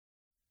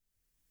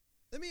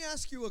Let me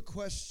ask you a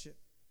question.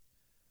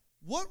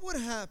 What would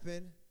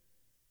happen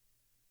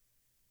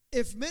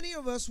if many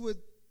of us would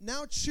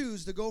now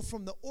choose to go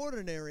from the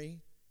ordinary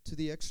to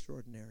the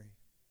extraordinary?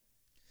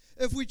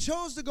 If we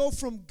chose to go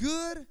from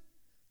good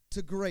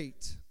to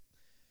great.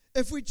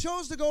 If we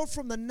chose to go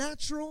from the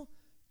natural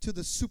to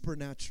the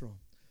supernatural.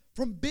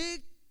 From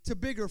big to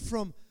bigger.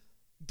 From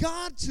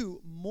God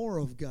to more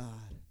of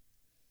God.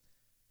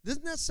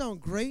 Doesn't that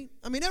sound great?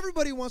 I mean,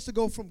 everybody wants to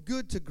go from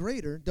good to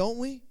greater, don't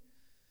we?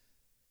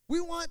 We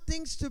want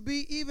things to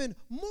be even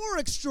more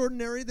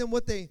extraordinary than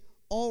what they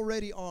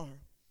already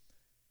are.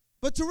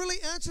 But to really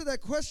answer that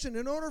question,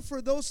 in order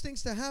for those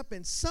things to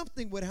happen,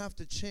 something would have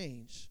to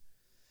change.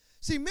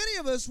 See, many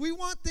of us, we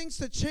want things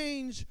to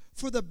change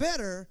for the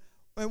better,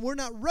 and we're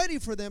not ready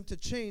for them to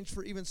change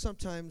for even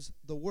sometimes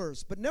the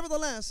worse. But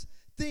nevertheless,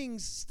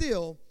 things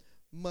still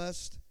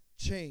must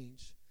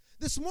change.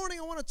 This morning,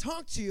 I want to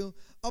talk to you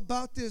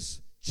about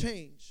this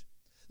change.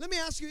 Let me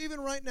ask you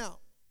even right now.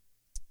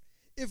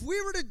 If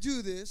we were to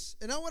do this,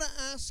 and I want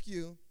to ask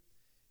you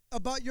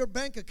about your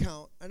bank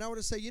account, and I were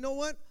to say, you know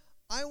what?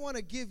 I want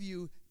to give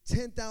you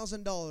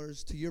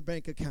 $10,000 to your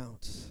bank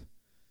account.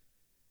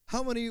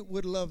 How many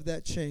would love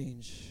that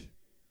change?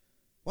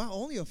 Wow,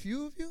 only a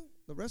few of you?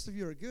 The rest of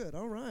you are good.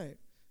 All right.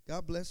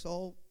 God bless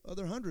all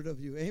other 100 of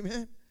you.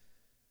 Amen.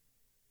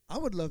 I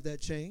would love that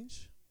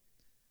change.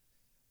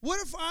 What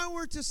if I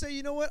were to say,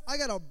 you know what? I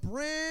got a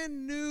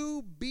brand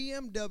new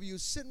BMW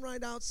sitting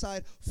right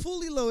outside,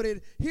 fully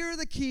loaded. Here are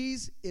the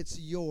keys. It's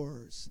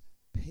yours.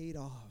 Paid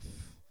off.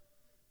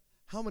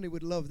 How many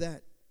would love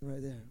that right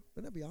there?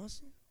 Wouldn't that be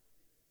awesome?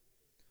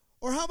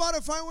 Or how about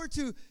if I were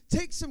to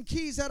take some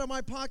keys out of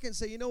my pocket and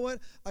say, you know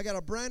what? I got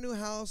a brand new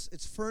house.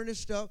 It's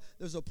furnished up.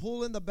 There's a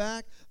pool in the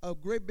back, a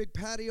great big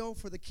patio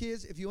for the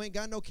kids. If you ain't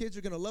got no kids,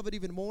 you're going to love it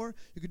even more.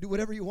 You can do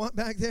whatever you want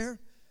back there.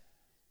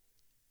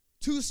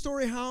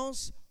 2-story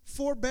house,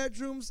 4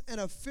 bedrooms, and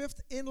a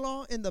 5th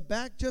in-law in the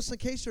back just in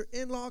case your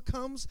in-law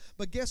comes.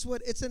 But guess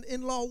what? It's an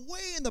in-law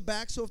way in the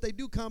back, so if they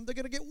do come, they're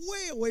going to get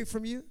way away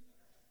from you.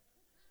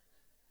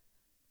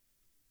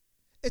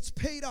 It's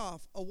paid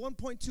off. A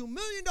 $1.2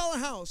 million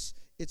house.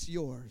 It's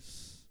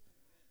yours.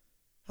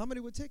 How many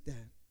would take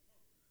that?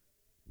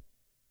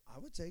 I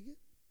would take it,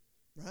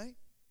 right?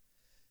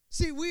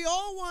 See, we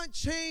all want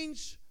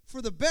change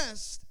for the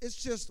best.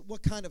 It's just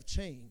what kind of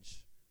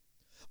change.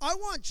 I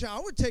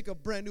would take a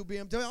brand new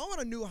BMW. I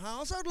want a new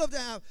house. I'd love to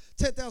have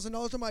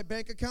 $10,000 in my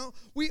bank account.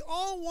 We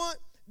all want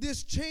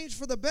this change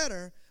for the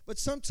better, but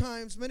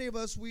sometimes, many of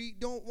us, we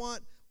don't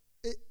want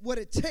what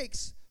it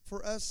takes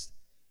for us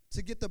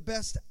to get the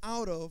best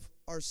out of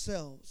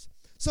ourselves.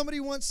 Somebody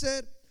once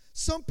said,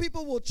 some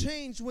people will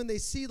change when they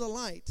see the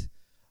light.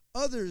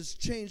 Others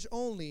change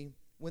only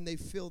when they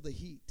feel the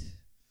heat.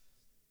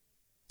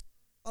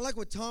 I like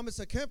what Thomas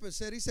à Kempis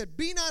said. He said,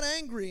 be not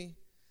angry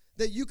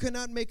that you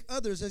cannot make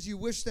others as you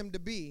wish them to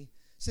be,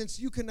 since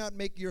you cannot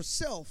make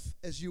yourself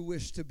as you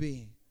wish to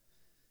be.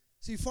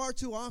 See, far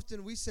too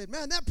often we said,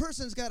 man, that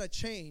person's got to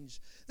change.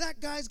 That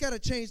guy's got to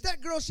change.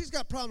 That girl, she's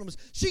got problems.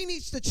 She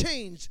needs to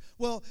change.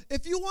 Well,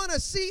 if you want to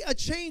see a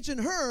change in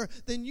her,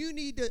 then you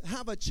need to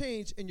have a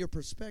change in your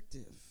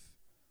perspective.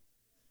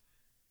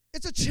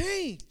 It's a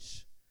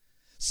change.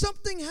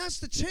 Something has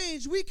to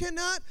change. We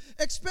cannot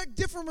expect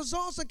different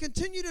results and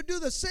continue to do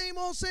the same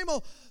old,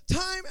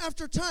 time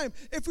after time.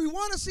 If we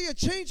want to see a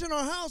change in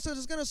our house, it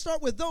is going to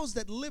start with those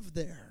that live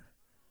there.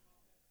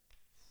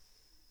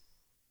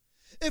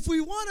 If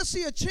we want to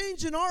see a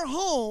change in our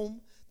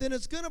home, then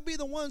it's going to be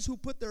the ones who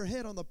put their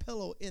head on the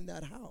pillow in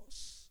that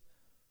house.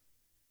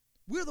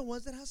 We're the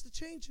ones that has to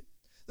change it.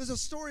 There's a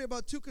story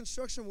about 2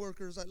 construction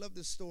workers. I love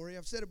this story.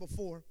 I've said it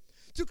before.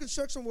 2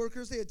 construction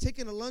workers, they had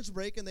taken a lunch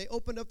break and they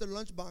opened up their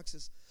lunch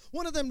boxes.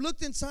 One of them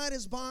looked inside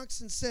his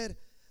box and said,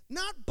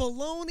 not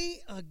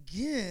bologna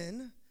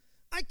again.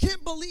 I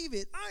can't believe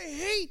it. I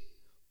hate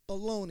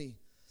bologna.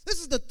 This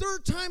is the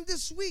 3rd time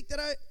this week that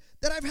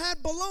I've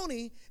had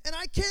bologna, and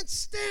I can't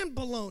stand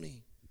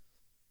bologna.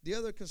 The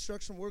other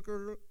construction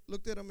worker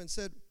looked at him and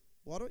said,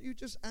 why don't you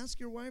just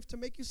ask your wife to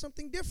make you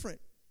something different?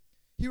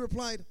 He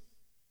replied,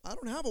 I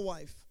don't have a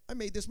wife. I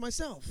made this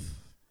myself.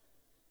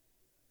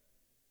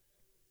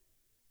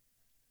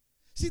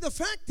 See, the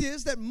fact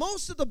is that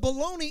most of the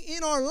bologna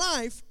in our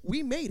life,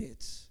 we made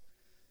it.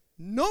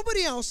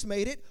 Nobody else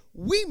made it.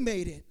 We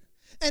made it.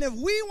 And if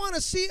we want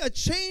to see a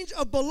change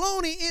of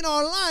bologna in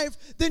our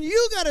life, then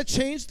you got to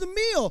change the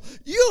meal.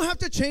 You have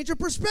to change your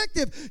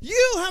perspective.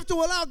 You have to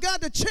allow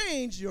God to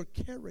change your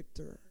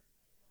character.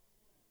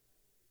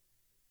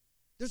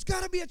 There's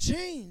got to be a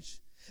change.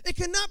 It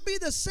cannot be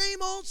the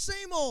same old,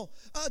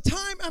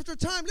 time after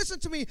time. Listen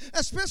to me,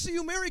 especially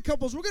you married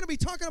couples. We're going to be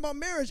talking about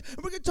marriage,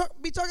 and we're going to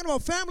be talking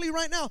about family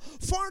right now.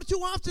 Far too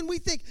often we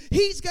think,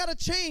 he's got to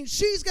change,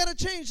 she's got to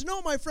change.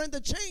 No, my friend,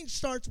 the change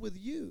starts with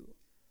you.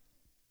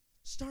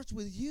 Starts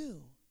with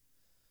you.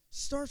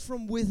 Starts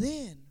from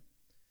within.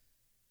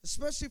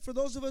 Especially for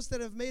those of us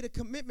that have made a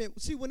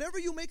commitment. See, whenever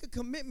you make a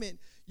commitment,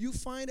 you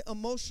find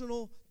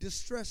emotional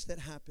distress that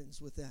happens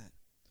with that.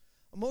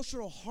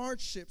 Emotional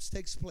hardships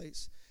takes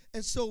place.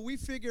 And so we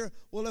figure,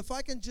 well, if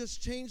I can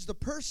just change the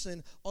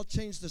person, I'll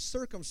change the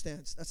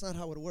circumstance. That's not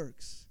how it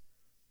works.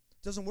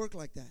 It doesn't work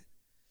like that.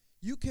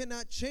 You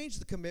cannot change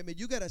the commitment.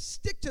 You got to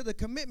stick to the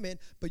commitment,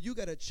 but you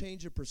got to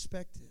change your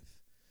perspective.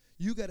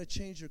 You got to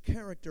change your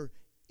character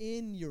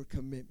in your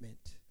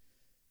commitment.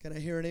 Can I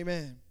hear an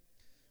amen?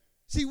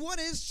 See, what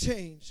is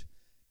change?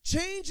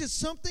 Change is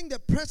something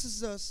that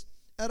presses us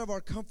out of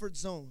our comfort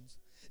zones.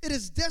 It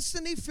is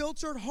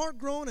destiny-filtered,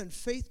 heart-grown, and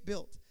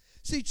faith-built.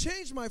 See,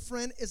 change, my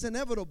friend, is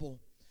inevitable,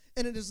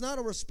 and it is not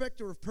a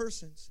respecter of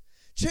persons.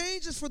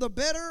 Change is for the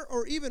better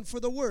or even for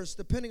the worse,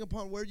 depending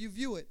upon where you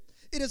view it.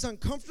 It is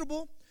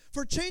uncomfortable,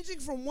 for changing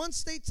from one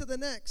state to the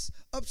next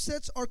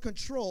upsets our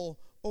control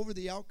over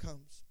the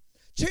outcomes.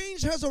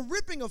 Change has a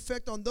ripping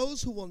effect on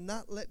those who will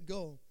not let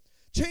go.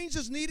 Change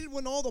is needed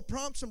when all the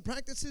prompts and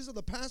practices of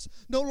the past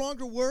no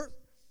longer work.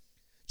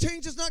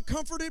 Change is not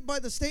comforted by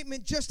the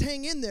statement, just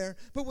hang in there,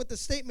 but with the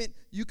statement,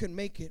 you can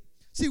make it.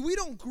 See, we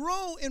don't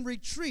grow in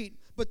retreat,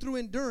 but through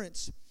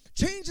endurance.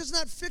 Change is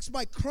not fixed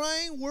by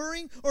crying,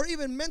 worrying, or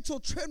even mental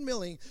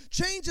treadmilling.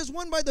 Change is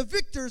won by the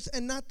victors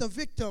and not the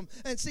victim.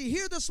 And see,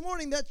 here this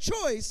morning, that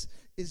choice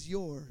is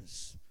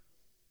yours.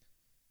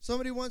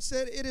 Somebody once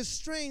said, it is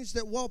strange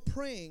that while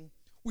praying,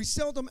 we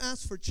seldom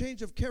ask for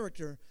change of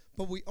character,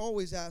 but we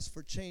always ask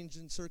for change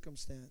in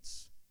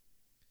circumstance.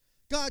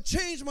 God,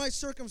 change my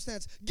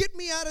circumstance. Get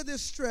me out of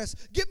this stress.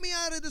 Get me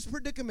out of this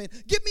predicament.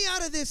 Get me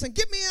out of this and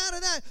get me out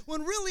of that.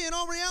 When really, in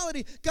all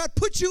reality, God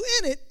put you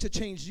in it to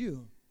change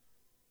you.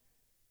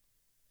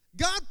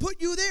 God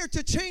put you there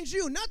to change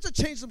you, not to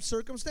change some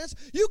circumstance.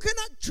 You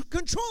cannot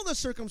control the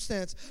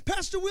circumstance.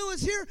 Pastor Will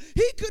is here.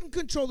 He couldn't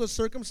control the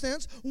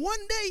circumstance.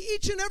 One day,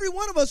 each and every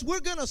one of us, we're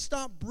going to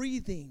stop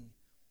breathing.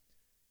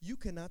 You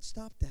cannot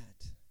stop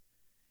that.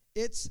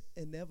 It's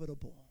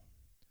inevitable.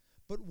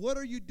 But what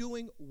are you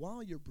doing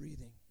while you're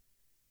breathing?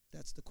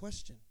 That's the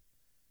question.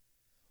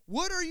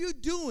 What are you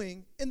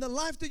doing in the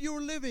life that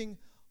you're living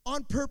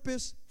on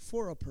purpose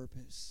for a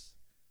purpose?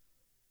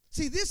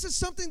 See, this is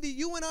something that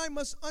you and I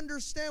must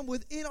understand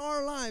within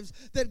our lives,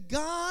 that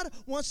God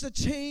wants to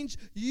change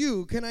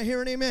you. Can I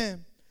hear an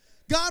amen?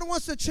 God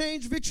wants to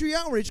change Victory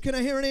Outreach. Can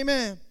I hear an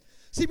amen?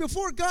 See,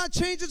 before God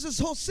changes this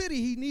whole city,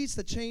 he needs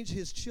to change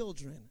his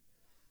children.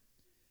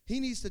 He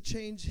needs to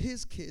change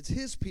his kids,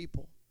 his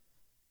people.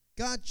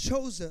 God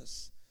chose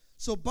us.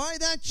 So by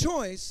that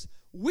choice,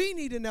 we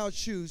need to now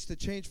choose to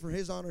change for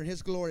his honor and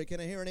his glory. Can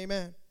I hear an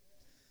amen?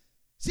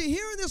 See,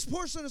 here in this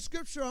portion of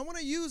Scripture, I want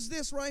to use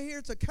this right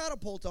here to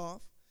catapult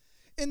off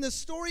in the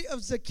story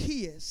of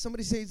Zacchaeus.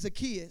 Somebody say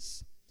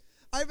Zacchaeus.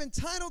 I've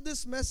entitled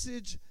this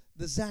message,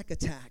 The Zac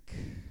Attack.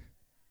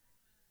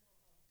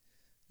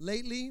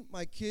 Lately,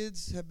 my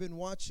kids have been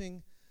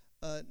watching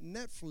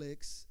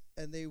Netflix,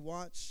 and they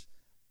watch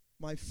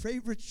my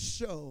favorite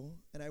show,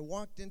 and I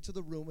walked into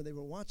the room when they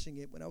were watching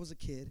it when I was a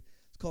kid.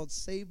 It's called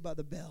Saved by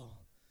the Bell.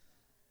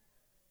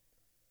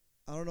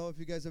 I don't know if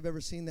you guys have ever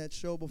seen that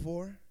show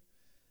before.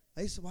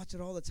 I used to watch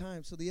it all the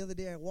time. So the other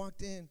day I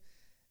walked in,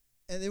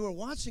 and they were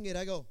watching it.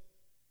 I go,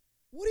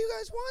 what are you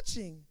guys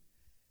watching?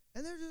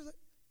 And they're just like,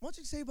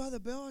 watching Saved by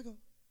the Bell. I go,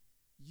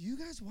 you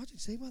guys watching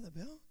Saved by the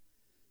Bell?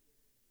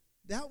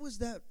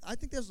 I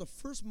think that was the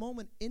first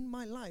moment in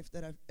my life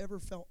that I've ever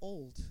felt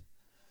old.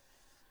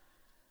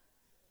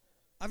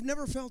 I've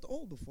never felt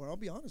old before, I'll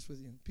be honest with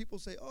you. People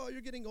say, oh,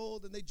 you're getting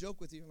old, and they joke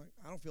with you. I'm like,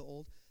 I don't feel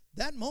old.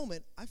 That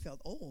moment, I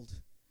felt old.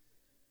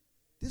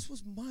 This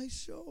was my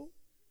show.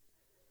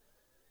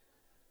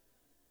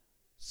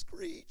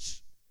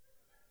 Screech.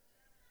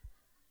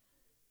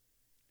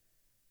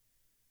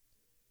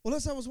 Well,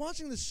 as I was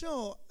watching the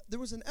show, there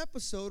was an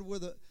episode where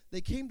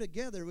they came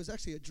together. It was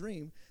actually a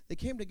dream. They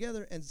came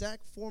together, and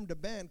Zach formed a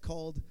band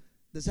called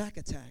The Zac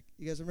Attack.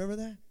 You guys remember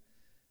that?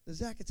 The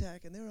Zac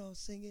Attack, and they were all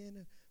singing,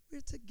 and we're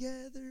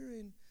together,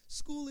 and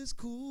school is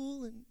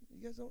cool, and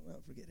you guys don't know.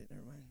 Forget it.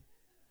 Never mind.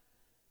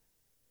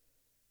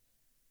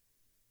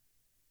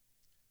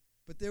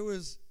 But there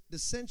was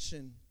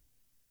dissension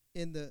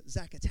in the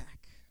Zac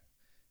Attack.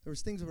 There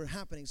was things that were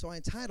happening. So I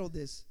entitled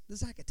this, The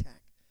Zac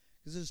Attack,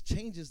 because there's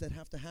changes that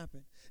have to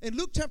happen. In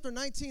Luke chapter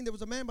 19, there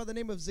was a man by the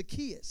name of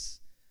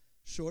Zacchaeus,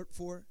 short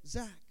for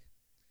Zach.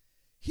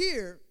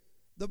 Here,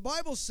 the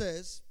Bible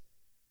says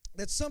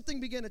that something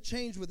began to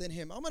change within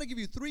him. I'm going to give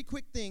you 3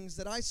 quick things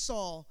that I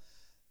saw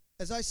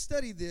as I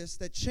studied this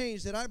that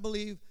changed, that I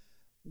believe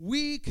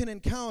we can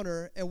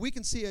encounter, and we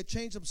can see a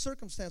change of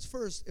circumstance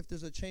first if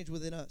there's a change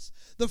within us.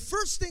 The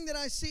first thing that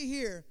I see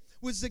here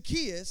with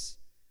Zacchaeus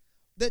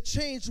that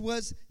changed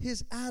was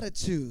his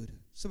attitude.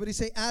 Somebody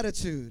say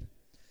attitude.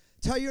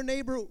 Tell your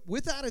neighbor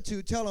with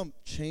attitude, tell them,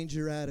 change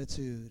your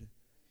attitude.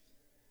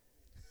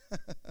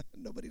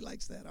 Nobody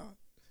likes that, huh?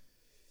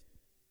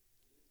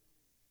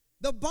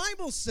 The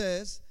Bible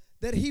says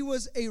that he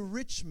was a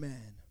rich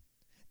man,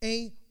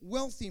 a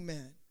wealthy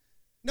man.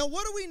 Now,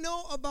 what do we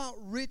know about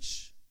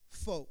rich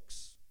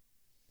folks?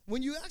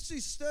 When you actually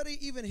study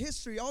even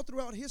history, all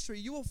throughout history,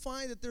 you will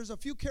find that there's a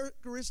few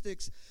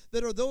characteristics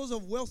that are those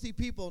of wealthy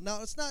people.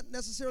 Now, it's not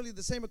necessarily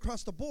the same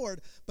across the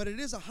board, but it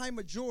is a high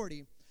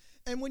majority.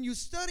 And when you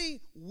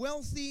study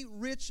wealthy,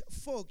 rich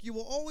folk, you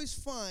will always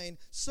find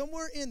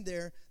somewhere in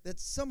there that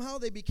somehow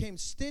they became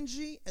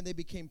stingy and they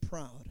became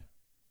proud.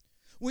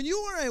 When you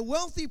are a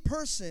wealthy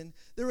person,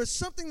 there is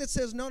something that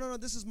says, no, no, no,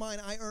 this is mine.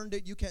 I earned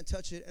it. You can't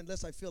touch it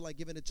unless I feel like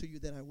giving it to you,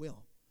 then I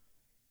will.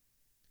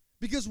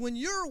 Because when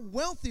you're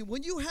wealthy,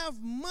 when you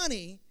have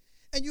money,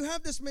 and you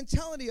have this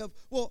mentality of,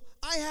 well,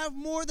 I have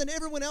more than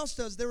everyone else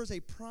does, there is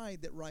a pride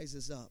that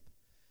rises up.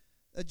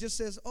 That just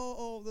says,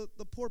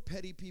 the poor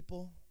petty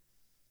people.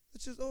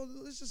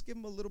 Let's just give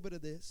them a little bit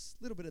of this,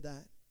 a little bit of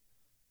that.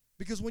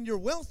 Because when you're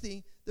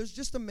wealthy, there's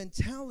just a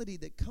mentality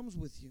that comes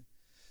with you.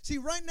 See,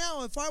 right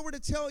now, if I were to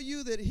tell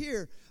you that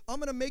here, I'm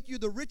going to make you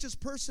the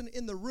richest person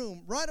in the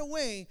room, right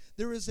away,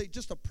 there is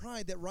just a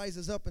pride that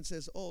rises up and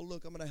says, oh,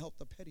 look, I'm going to help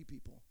the petty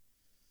people.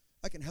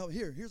 I can help.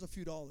 Here's a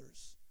few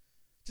dollars.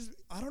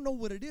 I don't know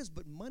what it is,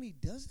 but money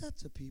does that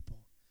to people.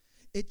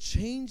 It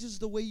changes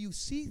the way you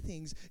see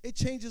things. It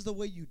changes the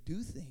way you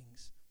do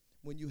things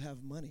when you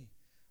have money,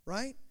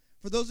 right?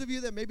 For those of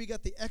you that maybe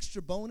got the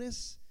extra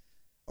bonus,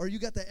 or you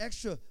got the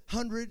extra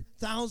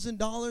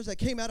 $100,000 that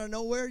came out of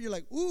nowhere, you're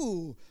like,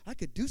 ooh, I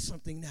could do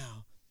something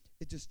now.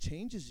 It just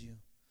changes you.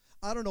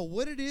 I don't know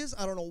what it is.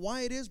 I don't know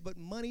why it is, but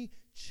money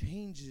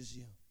changes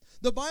you.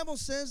 The Bible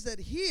says that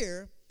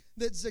here,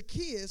 that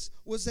Zacchaeus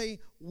was a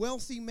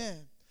wealthy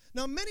man.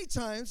 Now, many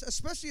times,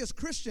 especially as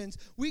Christians,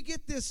 we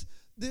get this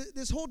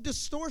whole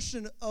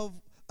distortion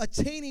of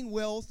attaining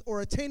wealth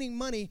or attaining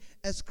money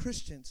as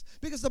Christians.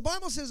 Because the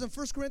Bible says in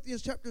 1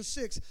 Corinthians chapter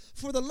 6,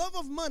 for the love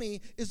of money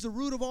is the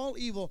root of all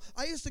evil.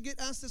 I used to get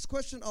asked this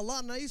question a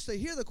lot, and I used to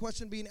hear the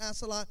question being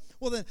asked a lot.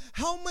 Well, then,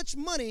 how much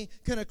money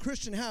can a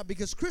Christian have?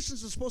 Because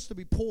Christians are supposed to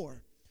be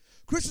poor.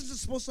 Christians are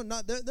supposed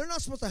to they're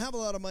not supposed to have a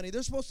lot of money.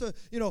 They're supposed to,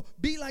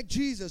 be like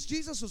Jesus.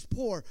 Jesus was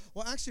poor.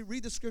 Well, actually,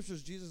 read the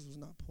scriptures. Jesus was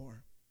not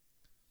poor.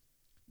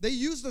 They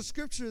use the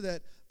scripture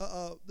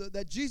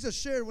that Jesus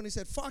shared when he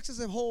said, foxes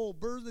have holes,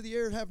 birds of the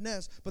air have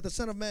nests, but the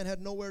Son of Man had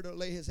nowhere to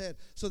lay his head.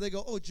 So they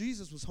go, oh,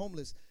 Jesus was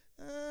homeless.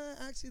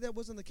 Actually, that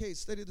wasn't the case.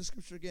 Study the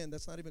scripture again.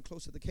 That's not even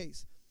close to the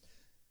case.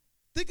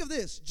 Think of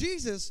this.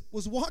 Jesus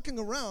was walking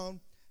around,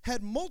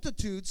 had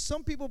multitudes,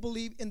 some people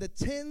believe in the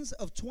tens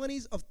of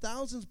 20s of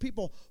thousands of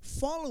people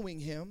following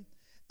him,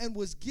 and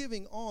was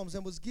giving alms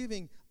and was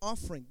giving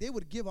offering. They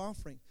would give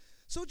offering.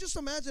 So just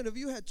imagine if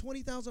you had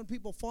 20,000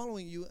 people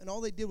following you and all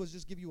they did was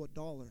just give you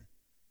 $1.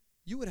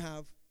 You would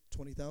have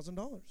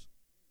 $20,000.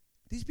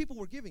 These people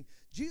were giving.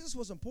 Jesus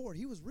wasn't poor.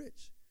 He was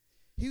rich.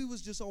 He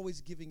was just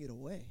always giving it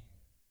away.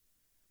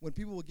 When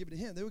people would give it to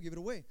him, they would give it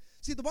away.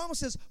 See, the Bible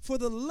says, for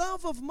the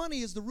love of money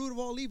is the root of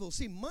all evil.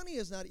 See, money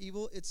is not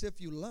evil. It's if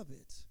you love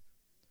it.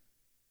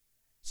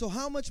 So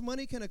how much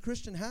money can a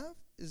Christian have?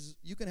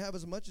 You can have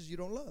as much as you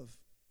don't love.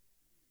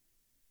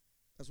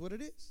 That's what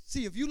it is.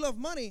 See, if you love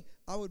money,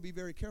 I would be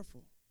very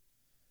careful.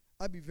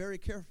 I'd be very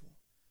careful.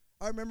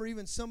 I remember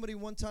even somebody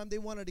one time, they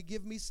wanted to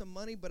give me some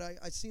money, but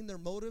I seen their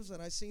motives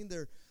and I seen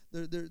their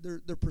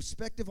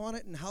perspective on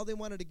it and how they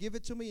wanted to give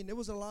it to me, and it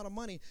was a lot of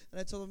money.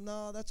 And I told them,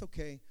 no, that's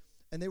okay.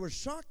 And they were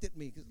shocked at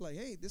me because like,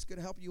 hey, this could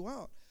help you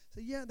out. I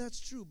said, yeah, that's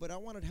true, but I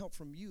wanted help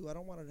from you. I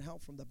don't want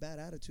help from the bad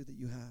attitude that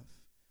you have.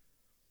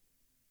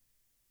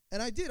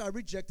 And I did. I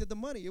rejected the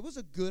money. It was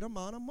a good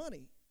amount of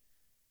money.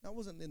 That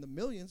wasn't in the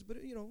millions, but,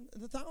 in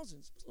the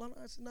thousands.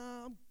 I said,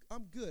 nah,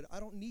 I'm good. I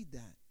don't need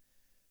that.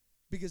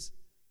 Because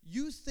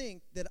you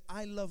think that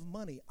I love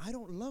money. I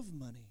don't love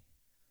money.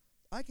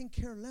 I can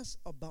care less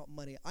about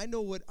money. I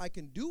know what I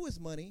can do with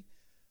money,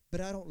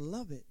 but I don't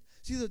love it.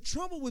 See, the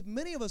trouble with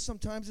many of us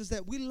sometimes is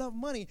that we love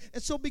money.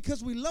 And so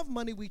because we love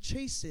money, we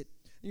chase it.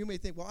 And you may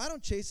think, well, I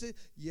don't chase it.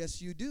 Yes,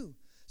 you do.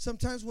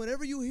 Sometimes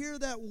whenever you hear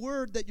that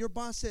word that your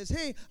boss says,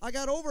 hey, I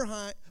got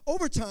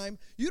overtime,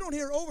 you don't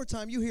hear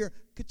overtime, you hear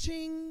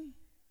ka-ching,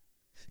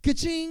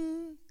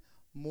 ka-ching,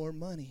 more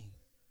money,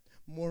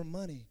 more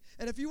money.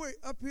 And if you were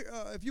up here,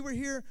 if you were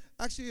here,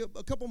 actually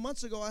a couple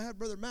months ago, I had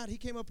Brother Matt. He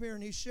came up here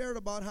and he shared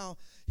about how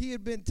he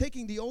had been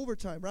taking the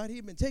overtime, right? He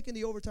had been taking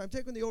the overtime,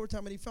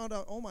 and he found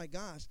out, oh my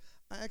gosh,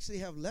 I actually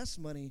have less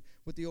money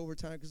with the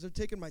overtime because they're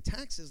taking my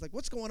taxes. Like,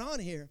 what's going on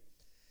here?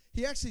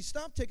 He actually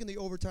stopped taking the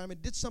overtime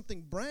and did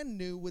something brand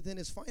new within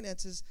his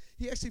finances.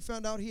 He actually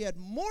found out he had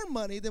more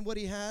money than what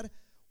he had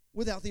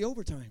without the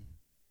overtime.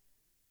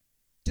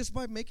 Just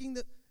by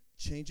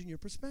changing your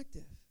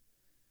perspective.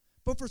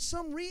 But for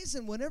some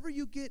reason, whenever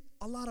you get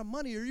a lot of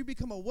money or you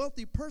become a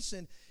wealthy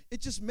person,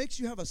 it just makes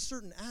you have a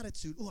certain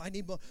attitude. Oh, I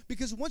need more.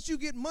 Because once you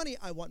get money,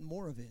 I want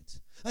more of it.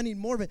 I need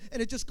more of it. And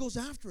it just goes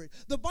after it.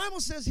 The Bible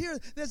says here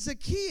that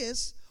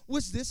Zacchaeus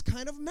was this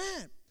kind of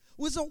man,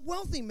 was a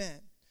wealthy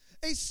man.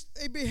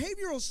 A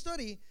behavioral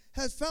study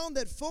has found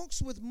that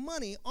folks with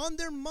money on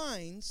their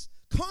minds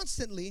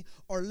constantly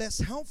are less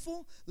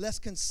helpful, less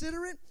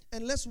considerate,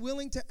 and less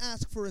willing to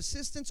ask for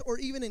assistance or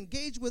even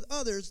engage with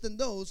others than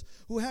those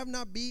who have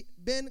not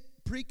been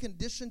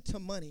preconditioned to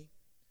money.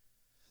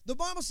 The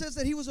Bible says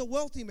that he was a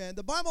wealthy man.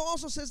 The Bible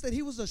also says that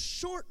he was a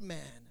short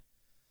man.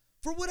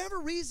 For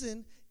whatever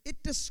reason,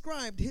 it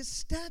described his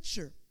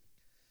stature.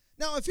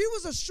 Now, if he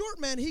was a short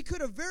man, he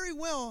could have very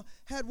well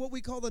had what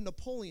we call the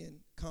Napoleon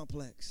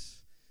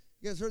complex.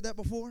 You guys heard that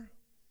before?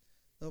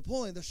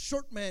 Napoleon, the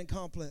short man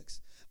complex.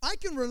 I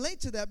can relate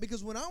to that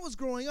because when I was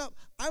growing up,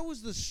 I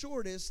was the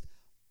shortest.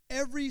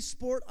 Every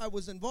sport I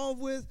was involved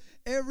with,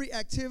 every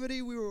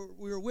activity we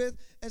were with.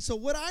 And so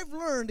what I've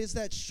learned is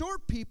that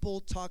short people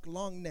talk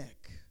long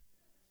neck.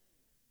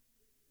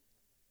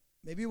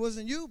 Maybe it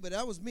wasn't you, but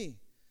that was me.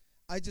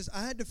 I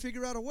had to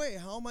figure out a way.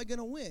 How am I going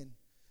to win?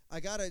 I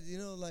got to,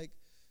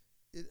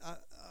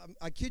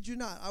 I kid you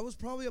not. I was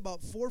probably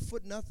about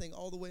 4'0"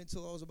 all the way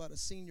until I was about a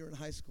senior in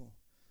high school.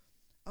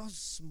 I was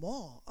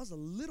small. I was a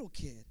little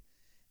kid.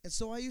 And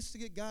so I used to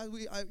get guys,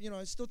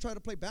 I still try to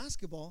play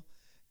basketball,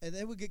 and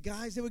they would get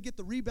guys, they would get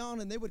the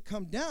rebound, and they would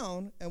come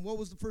down, and what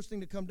was the first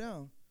thing to come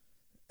down?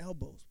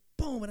 Elbows.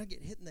 Boom, and I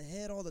get hit in the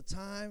head all the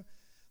time.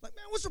 Like,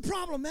 man, what's the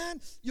problem,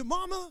 man? Your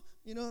mama?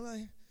 It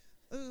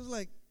was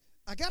like,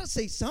 I got to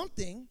say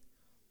something.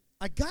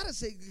 I got to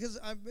say,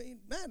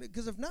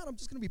 because if not, I'm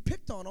just going to be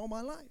picked on all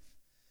my life.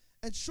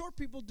 And short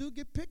people do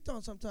get picked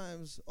on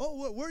sometimes.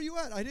 Oh, where are you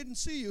at? I didn't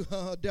see you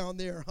down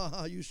there.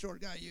 You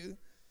short guy, you.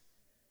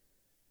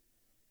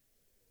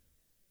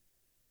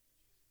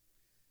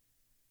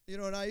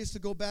 And I used to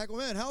go back,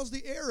 man, how's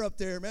the air up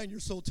there? Man, you're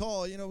so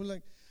tall.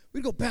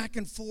 We'd go back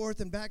and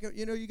forth and back.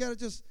 You got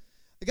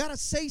to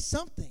say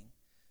something.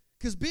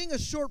 Because being a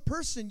short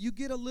person, you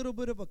get a little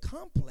bit of a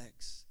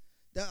complex.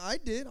 That I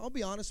did. I'll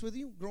be honest with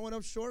you. Growing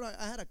up short,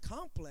 I had a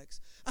complex.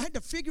 I had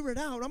to figure it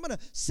out. I'm going to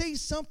say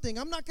something.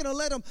 I'm not going to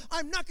let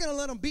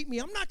them beat me.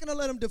 I'm not going to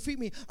let them defeat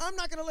me. I'm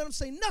not going to let them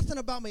say nothing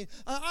about me.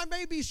 I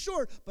may be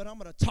short, but I'm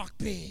going to talk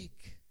big.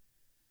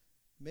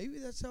 Maybe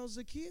that's how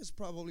Zacchaeus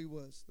probably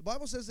was. The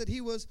Bible says that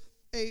he was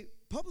a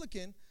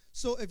publican.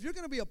 So if you're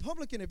going to be a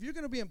publican, if you're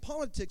going to be in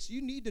politics,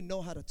 you need to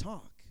know how to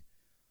talk.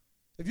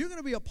 If you're going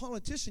to be a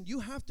politician, you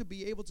have to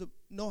be able to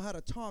know how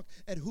to talk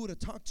and who to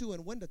talk to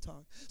and when to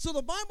talk. So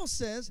the Bible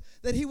says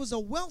that he was a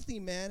wealthy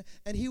man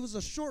and he was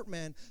a short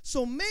man.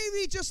 So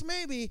maybe, just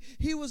maybe,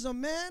 he was a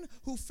man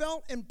who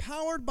felt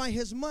empowered by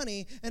his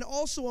money and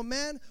also a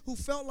man who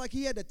felt like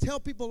he had to tell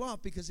people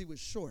off because he was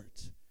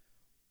short.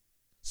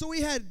 So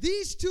he had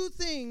these two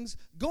things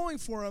going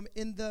for him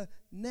in the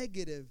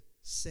negative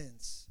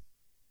sense.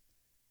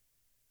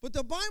 But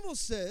the Bible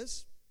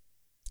says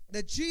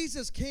that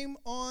Jesus came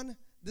on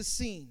the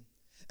scene.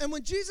 And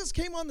when Jesus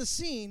came on the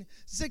scene,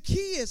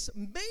 Zacchaeus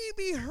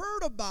maybe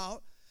heard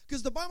about,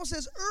 because the Bible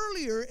says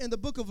earlier in the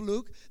book of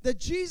Luke that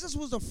Jesus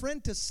was a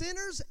friend to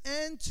sinners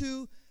and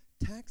to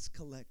tax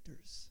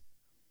collectors.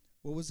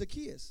 What was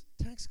Zacchaeus?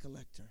 Tax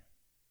collector.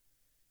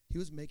 He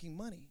was making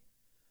money.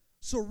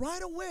 So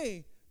right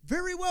away,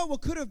 very well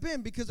what could have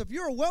been, because if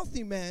you're a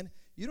wealthy man,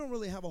 you don't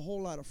really have a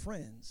whole lot of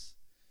friends.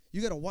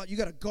 You got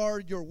to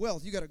guard your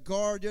wealth. You got to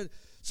guard your.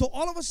 So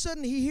all of a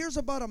sudden he hears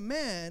about a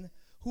man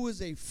who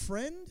is a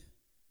friend.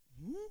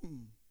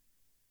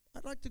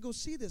 I'd like to go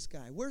see this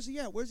guy. Where's he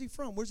at? Where's he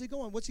from? Where's he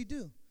going? What's he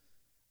do?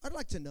 I'd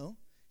like to know.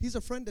 He's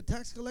a friend to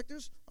tax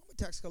collectors. I'm a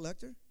tax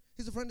collector.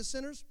 He's a friend to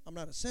sinners. I'm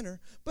not a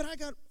sinner, but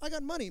I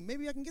got money.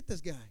 Maybe I can get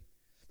this guy.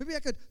 Maybe I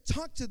could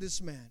talk to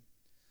this man.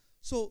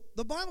 So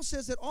the Bible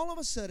says that all of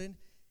a sudden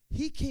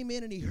he came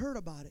in and he heard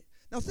about it.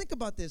 Now think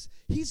about this.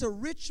 He's a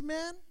rich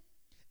man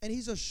and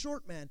he's a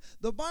short man.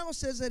 The Bible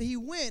says that he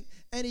went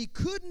and he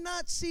could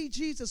not see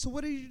Jesus. So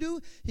what did he do?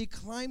 He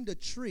climbed a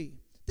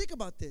tree. Think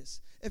about this.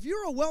 If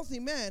you're a wealthy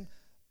man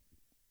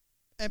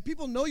and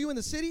people know you in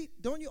the city,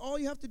 don't you? All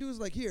you have to do is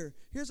like, here's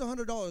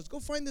 $100. Go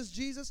find this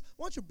Jesus.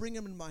 Why don't you bring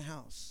him in my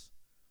house?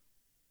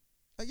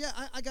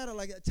 I got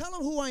to tell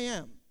him who I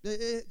am.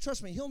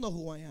 Trust me, he'll know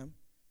who I am.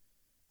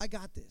 I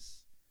got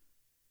this.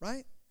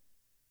 Right?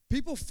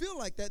 People feel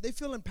like that. They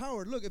feel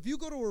empowered. Look, if you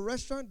go to a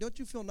restaurant, don't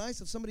you feel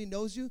nice if somebody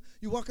knows you?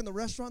 You walk in the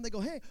restaurant, they go,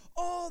 hey,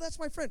 oh, that's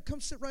my friend.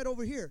 Come sit right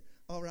over here.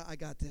 All right, I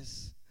got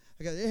this.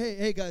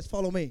 Hey, guys,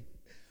 follow me.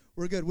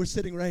 We're good. We're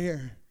sitting right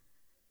here.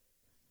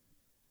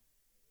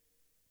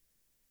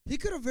 He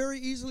could have very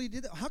easily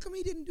did that. How come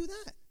he didn't do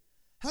that?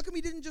 How come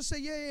he didn't just say,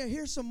 yeah,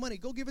 here's some money.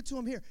 Go give it to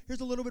him here.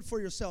 Here's a little bit for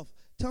yourself.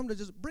 Tell him to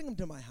just bring him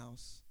to my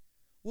house.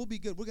 We'll be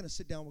good. We're going to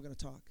sit down. We're going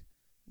to talk.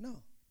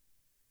 No.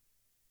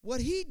 What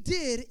he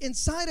did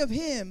inside of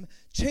him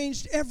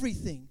changed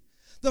everything.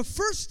 The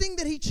first thing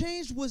that he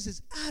changed was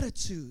his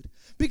attitude.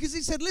 Because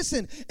he said,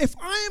 listen, if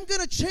I am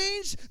going to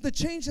change, the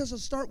change has to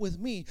start with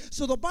me.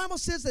 So the Bible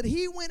says that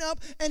he went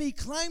up and he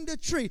climbed a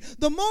tree.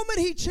 The moment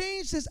he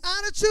changed his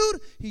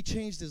attitude, he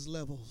changed his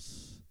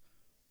levels.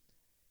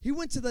 He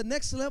went to the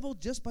next level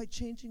just by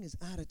changing his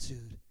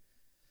attitude.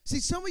 See,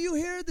 some of you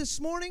here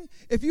this morning,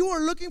 if you are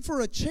looking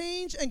for a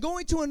change and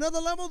going to another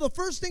level, the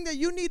first thing that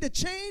you need to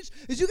change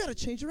is you got to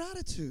change your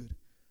attitude.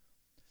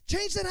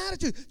 Change that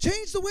attitude.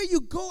 Change the way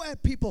you go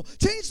at people.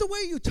 Change the way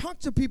you talk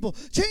to people.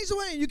 Change the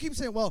way, and you keep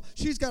saying, well,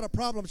 she's got a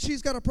problem.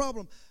 She's got a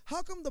problem.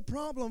 How come the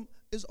problem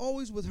is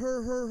always with her,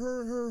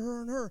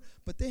 and her,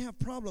 but they have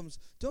problems?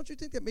 Don't you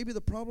think that maybe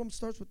the problem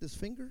starts with this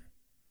finger?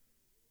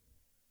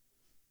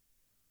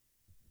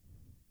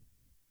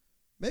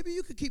 Maybe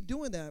you could keep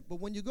doing that, but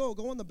when you go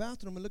in the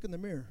bathroom and look in the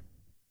mirror.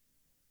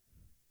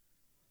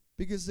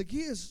 Because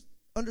Zacchaeus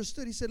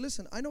understood. He said,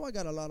 listen, I know I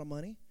got a lot of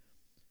money.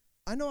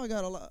 I know I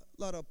got a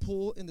lot of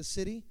pull in the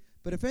city.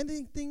 But if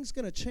anything's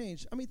going to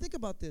change, I mean, think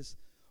about this.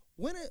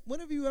 When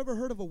have you ever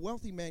heard of a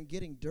wealthy man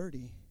getting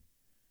dirty?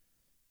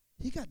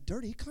 He got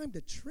dirty. He climbed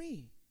a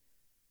tree.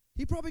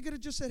 He probably could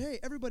have just said, hey,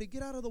 everybody,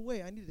 get out of the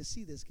way. I need to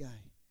see this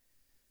guy.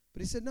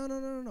 But he said, no.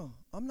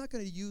 I'm not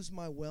going to use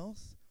my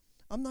wealth.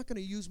 I'm not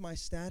going to use my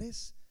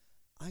status.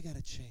 I got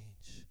to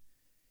change.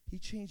 He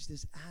changed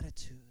his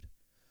attitude.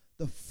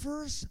 The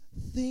first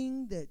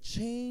thing that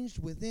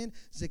changed within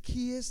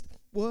Zacchaeus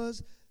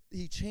was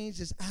he changed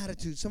his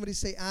attitude. Somebody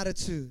say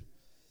attitude.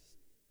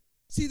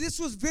 See, this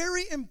was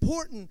very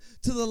important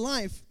to the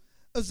life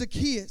of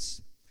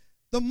Zacchaeus.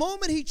 The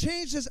moment he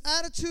changed his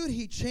attitude,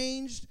 he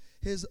changed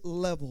his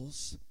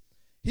levels.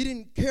 He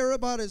didn't care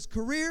about his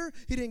career.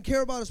 He didn't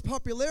care about his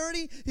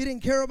popularity. He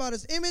didn't care about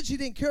his image. He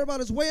didn't care about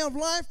his way of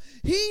life.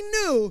 He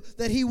knew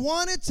that he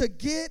wanted to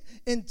get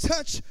in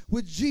touch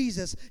with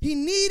Jesus. He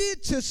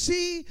needed to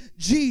see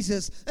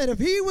Jesus. And if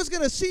he was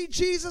going to see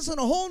Jesus in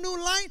a whole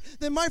new light,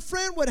 then my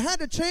friend, what had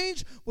to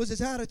change was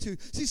his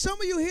attitude. See,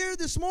 some of you here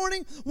this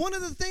morning, one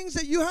of the things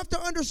that you have to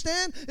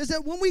understand is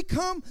that when we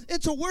come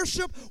into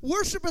worship,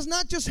 worship is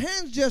not just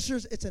hand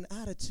gestures, it's an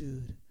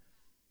attitude.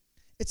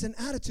 It's an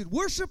attitude.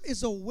 Worship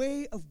is a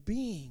way of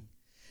being.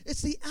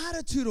 It's the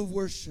attitude of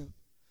worship.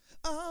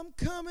 I'm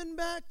coming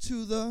back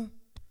to the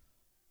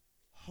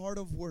heart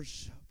of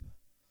worship.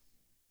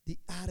 The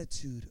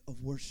attitude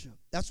of worship.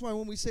 That's why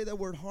when we say that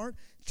word heart,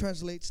 it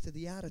translates to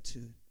the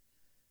attitude.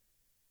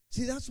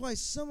 See, that's why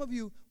some of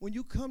you, when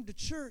you come to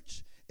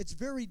church, it's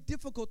very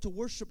difficult to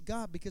worship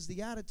God because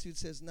the attitude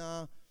says,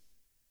 nah,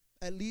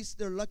 at least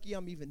they're lucky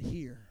I'm even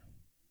here.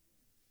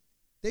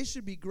 They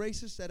should be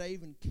gracious that I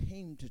even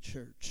came to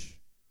church.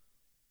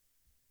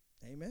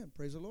 Amen.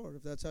 Praise the Lord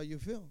if that's how you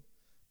feel.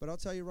 But I'll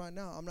tell you right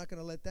now, I'm not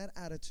going to let that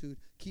attitude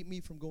keep me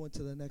from going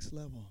to the next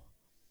level.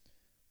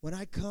 When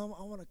I come,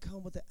 I want to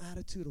come with the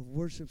attitude of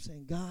worship,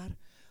 saying, God,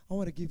 I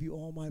want to give you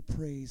all my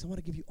praise. I want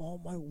to give you all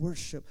my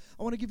worship.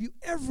 I want to give you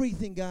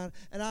everything, God.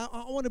 And I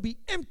want to be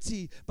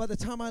empty by the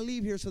time I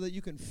leave here so that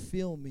you can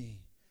fill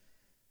me.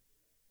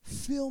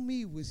 Fill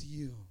me with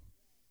you.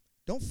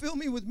 Don't fill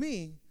me with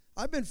me.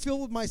 I've been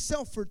filled with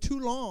myself for too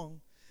long.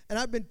 And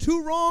I've been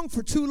too wrong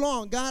for too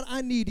long. God,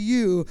 I need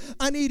you.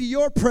 I need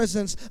your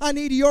presence. I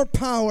need your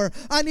power.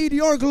 I need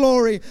your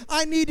glory.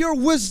 I need your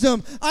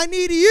wisdom. I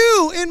need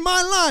you in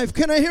my life.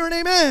 Can I hear an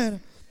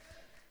amen?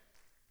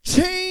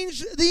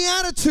 Change the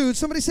attitude.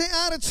 Somebody say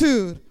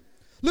attitude.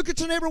 Look at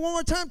your neighbor one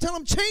more time. Tell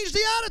them, change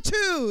the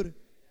attitude.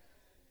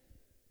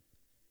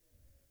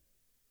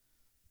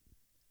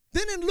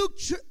 Then in Luke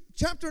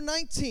chapter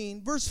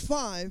 19, verse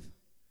 5,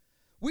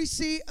 we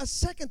see a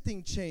second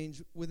thing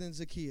change within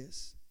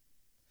Zacchaeus.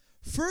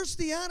 First,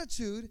 the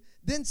attitude.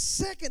 Then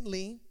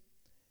secondly,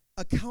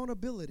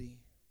 accountability.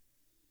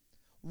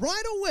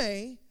 Right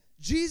away,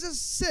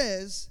 Jesus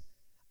says,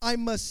 I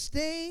must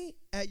stay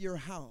at your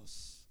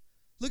house.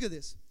 Look at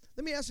this.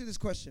 Let me ask you this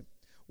question.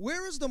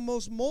 Where is the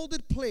most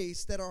molded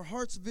place that our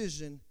heart's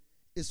vision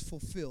is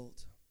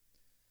fulfilled?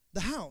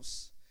 The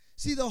house.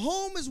 See, the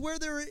home is where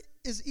there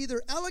is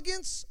either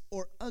elegance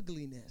or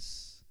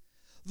ugliness.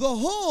 The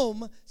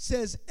home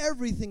says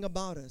everything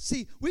about us.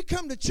 See, we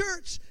come to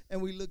church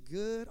and we look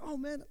good. Oh,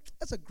 man,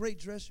 that's a great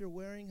dress you're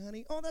wearing,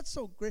 honey. Oh, that's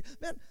so great.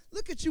 Man,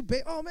 look at you,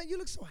 babe. Oh, man, you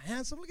look so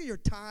handsome. Look at your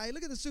tie.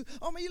 Look at the suit.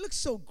 Oh, man, you look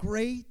so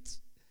great.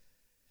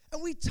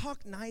 And we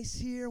talk nice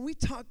here. And we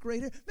talk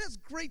great here. Man, it's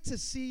great to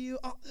see you.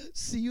 I'll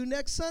see you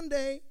next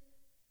Sunday.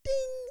 Ding.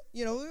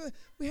 You know,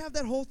 we have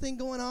that whole thing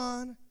going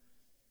on.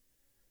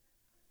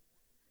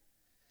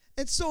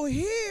 And so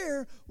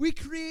here we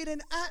create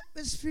an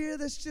atmosphere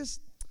that's just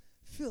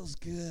feels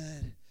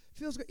good.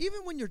 Feels good.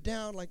 Even when you're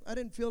down, like, I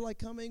didn't feel like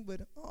coming,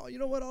 but, oh, you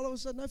know what? All of a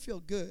sudden, I feel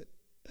good.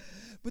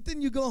 But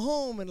then you go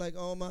home and like,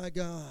 oh, my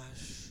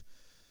gosh.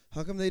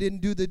 How come they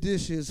didn't do the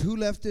dishes? Who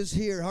left this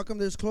here? How come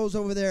there's clothes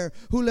over there?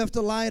 Who left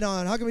the light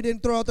on? How come we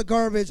didn't throw out the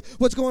garbage?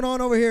 What's going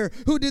on over here?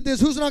 Who did this?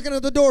 Who's knocking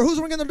at the door? Who's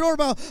ringing the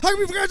doorbell? How come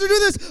we forgot to do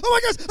this? Oh,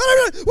 my gosh.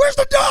 I don't know. Where's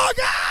the dog?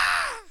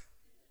 Ah!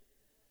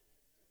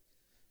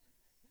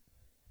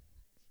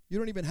 You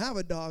don't even have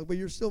a dog, but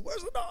you're still,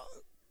 where's the dog?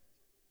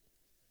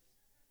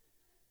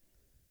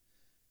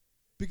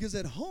 Because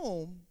at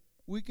home,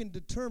 we can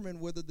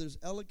determine whether there's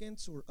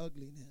elegance or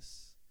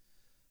ugliness.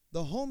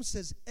 The home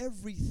says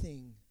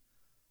everything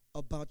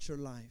about your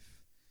life.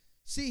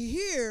 See,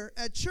 here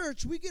at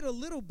church, we get a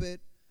little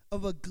bit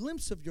of a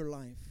glimpse of your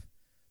life.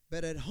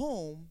 But at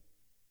home,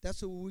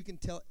 that's where we can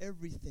tell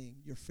everything.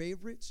 Your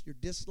favorites, your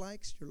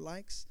dislikes, your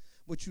likes,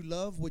 what you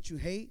love, what you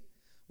hate,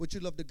 what you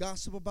love to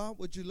gossip about,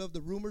 what you love the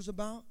rumors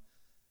about.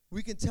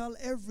 We can tell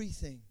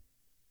everything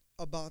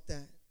about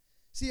that.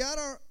 See, at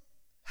our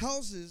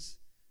houses,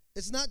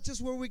 it's not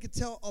just where we could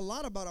tell a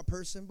lot about a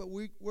person, but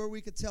where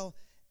we could tell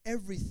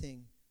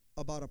everything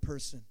about a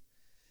person.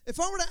 If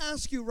I were to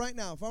ask you right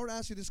now, if I were to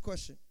ask you this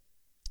question,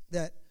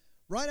 that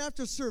right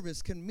after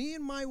service, can me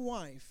and my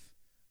wife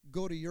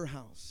go to your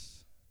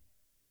house?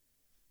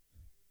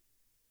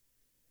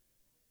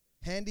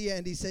 Handy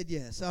Andy said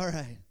yes. All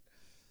right.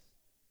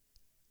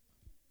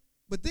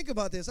 But think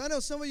about this. I know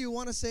some of you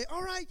want to say,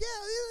 all right, yeah,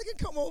 they can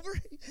come over.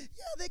 Yeah,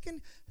 they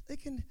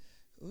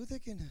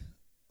can,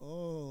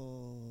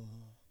 oh,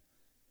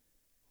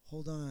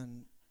 hold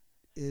on.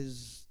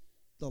 Is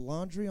the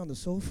laundry on the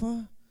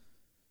sofa?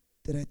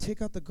 Did I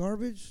take out the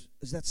garbage?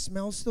 Is that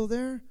smell still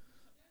there?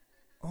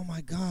 Oh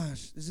my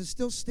gosh, does it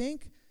still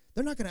stink?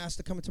 They're not going to ask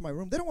to come into my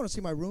room. They don't want to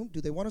see my room.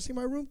 Do they want to see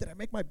my room? Did I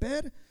make my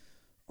bed?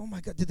 Oh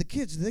my God, did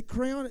they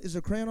crayon? Is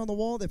there crayon on the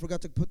wall? They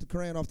forgot to put the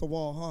crayon off the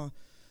wall, huh?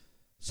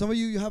 Some of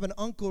you have an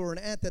uncle or an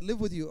aunt that live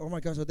with you. Oh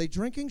my gosh, are they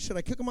drinking? Should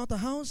I kick them out the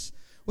house?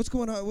 What's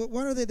going on?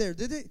 Why are they there?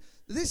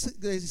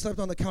 They slept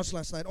on the couch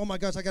last night? Oh my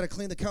gosh, I got to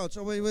clean the couch.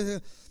 Oh wait.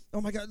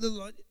 Oh my God.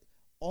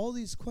 All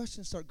these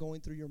questions start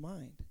going through your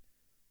mind.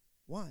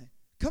 Why?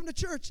 Come to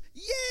church.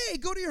 Yay,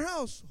 go to your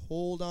house.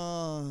 Hold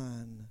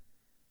on.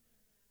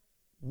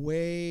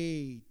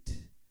 Wait.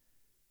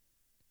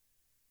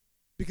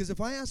 Because if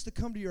I ask to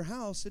come to your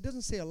house, it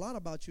doesn't say a lot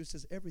about you. It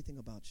says everything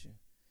about you.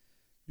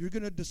 You're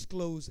going to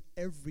disclose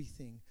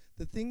everything.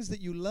 The things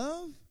that you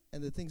love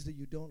and the things that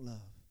you don't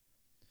love.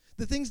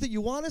 The things that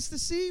you want us to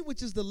see,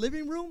 which is the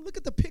living room. Look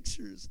at the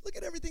pictures. Look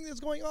at everything that's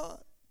going on.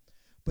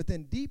 But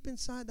then deep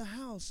inside the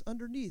house,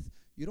 underneath,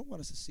 you don't want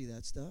us to see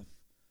that stuff.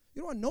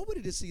 You don't want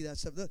nobody to see that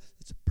stuff.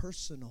 It's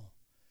personal.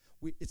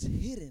 It's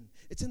hidden.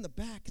 It's in the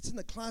back. It's in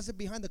the closet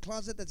behind the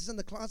closet that's in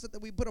the closet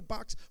that we put a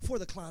box for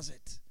the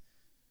closet.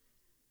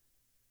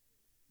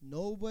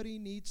 Nobody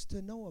needs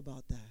to know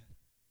about that.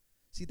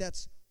 See,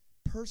 that's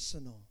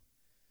personal.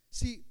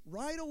 See,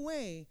 right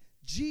away,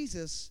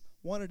 Jesus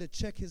wanted to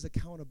check his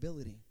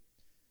accountability.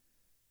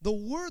 The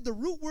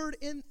root word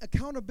in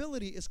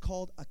accountability is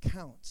called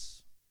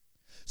accounts.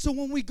 So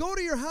when we go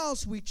to your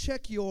house, we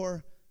check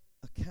your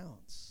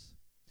accounts.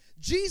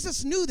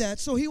 Jesus knew that,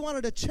 so he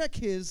wanted to check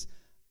his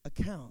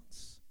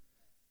accounts.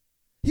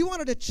 He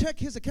wanted to check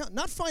his account,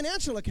 not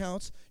financial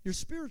accounts, your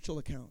spiritual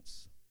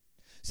accounts.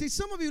 See,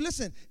 some of you,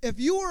 listen, if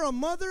you are a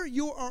mother,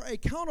 you are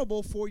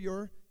accountable for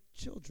your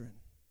children.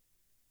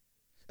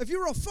 If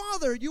you're a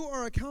father, you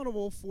are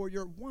accountable for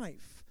your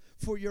wife,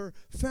 for your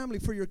family,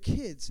 for your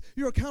kids.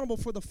 You're accountable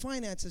for the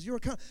finances.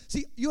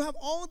 See, you have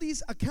all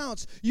these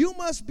accounts. You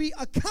must be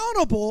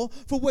accountable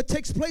for what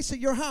takes place at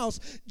your house.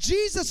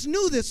 Jesus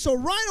knew this, so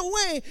right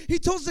away, he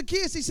told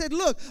Zacchaeus, he said,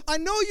 look, I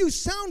know you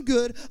sound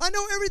good. I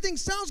know everything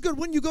sounds good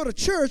when you go to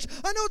church.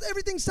 I know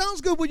everything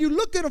sounds good when you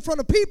look good in front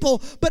of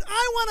people, but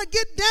I want to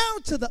get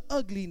down to the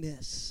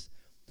ugliness.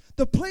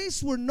 The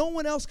place where no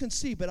one else can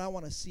see, but I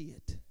want to see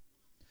it.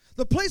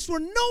 The place where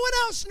no one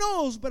else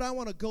knows, but I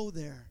want to go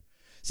there.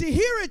 See,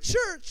 here at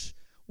church,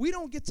 we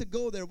don't get to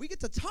go there. We get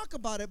to talk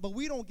about it, but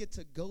we don't get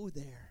to go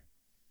there.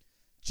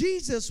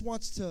 Jesus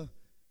wants to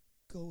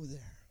go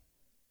there.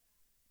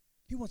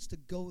 He wants to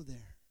go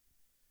there.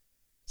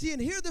 See,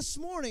 and here this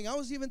morning, I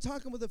was even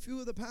talking with a few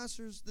of the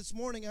pastors this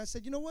morning. I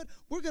said, you know what?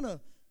 We're going to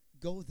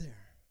go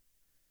there.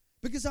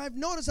 Because I've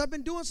noticed, I've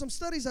been doing some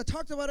studies. I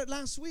talked about it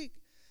last week.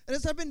 And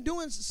as I've been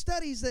doing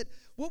studies, that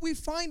what we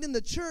find in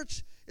the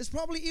church is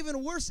probably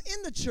even worse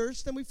in the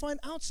church than we find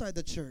outside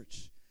the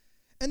church.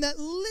 And that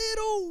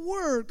little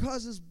word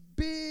causes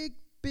big,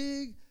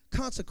 big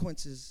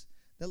consequences.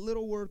 That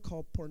little word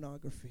called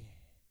pornography.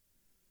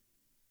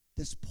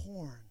 This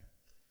porn.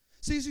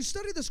 See, as you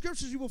study the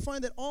scriptures, you will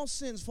find that all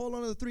sins fall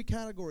under the three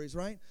categories,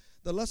 right?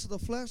 The lust of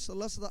the flesh, the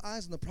lust of the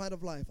eyes, and the pride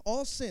of life.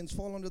 All sins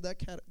fall under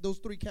those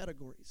three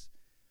categories.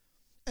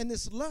 And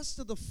this lust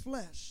of the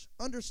flesh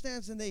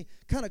understands, and they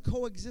kind of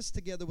coexist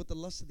together with the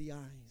lust of the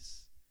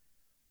eyes.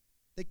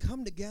 They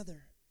come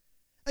together.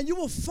 And you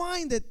will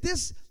find that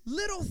this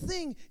little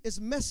thing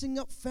is messing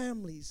up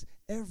families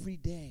every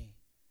day.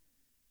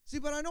 See,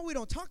 but I know we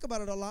don't talk about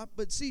it a lot,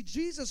 but see,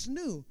 Jesus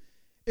knew,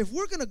 if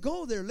we're going to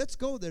go there, let's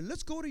go there.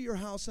 Let's go to your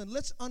house and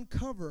let's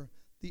uncover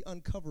the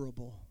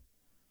uncoverable.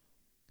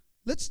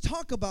 Let's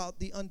talk about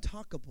the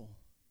untalkable.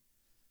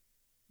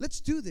 Let's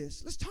do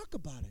this. Let's talk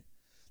about it.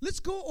 Let's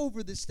go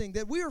over this thing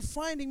that we are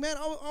finding. Man,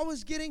 I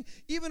was getting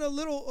even a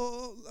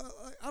little,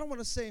 I don't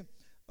want to say,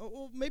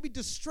 maybe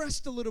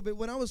distressed a little bit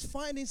when I was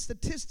finding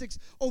statistics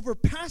over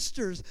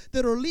pastors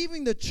that are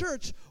leaving the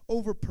church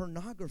over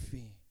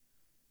pornography.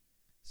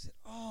 I said,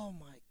 oh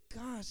my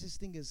gosh, this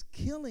thing is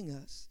killing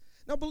us.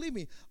 Now believe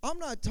me, I'm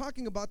not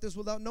talking about this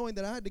without knowing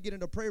that I had to get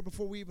into prayer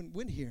before we even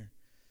went here.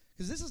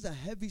 Because this is a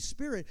heavy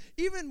spirit.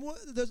 Even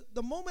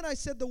the moment I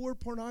said the word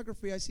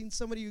pornography, I seen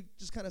somebody who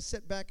just kind of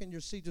sat back in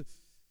your seat.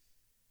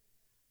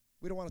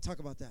 We don't want to talk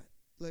about that.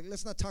 Like,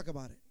 let's not talk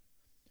about it.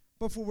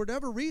 But for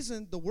whatever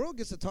reason, the world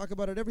gets to talk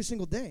about it every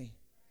single day.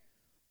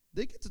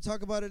 They get to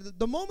talk about it.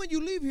 The moment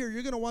you leave here,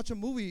 you're going to watch a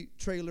movie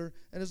trailer,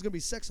 and there's going to be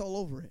sex all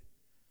over it.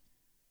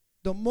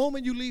 The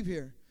moment you leave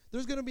here,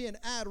 there's going to be an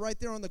ad right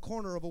there on the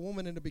corner of a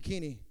woman in a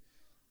bikini.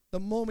 The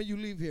moment you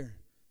leave here.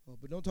 Oh,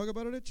 but don't talk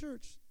about it at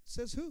church.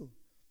 Says who?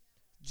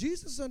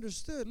 Jesus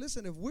understood,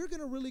 listen, if we're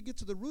going to really get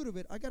to the root of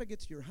it, I got to get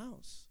to your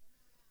house.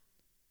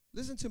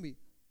 Listen to me.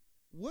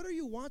 What are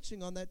you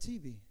watching on that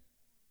TV?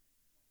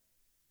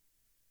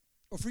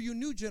 Or for you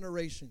new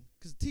generation,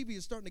 because TV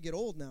is starting to get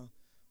old now,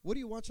 what are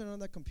you watching on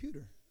that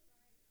computer?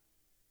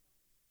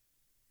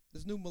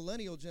 This new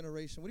millennial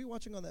generation, what are you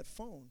watching on that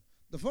phone?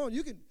 The phone,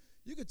 you can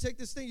take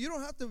this thing. You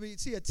don't have to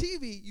see a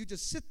TV. You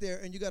just sit there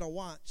and you got to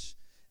watch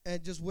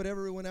and just what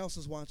everyone else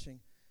is watching.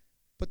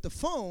 But the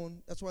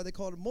phone, that's why they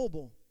call it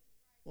mobile.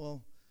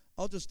 Well,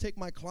 I'll just take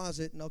my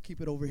closet and I'll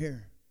keep it over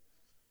here.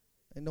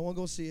 And no one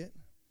go see it.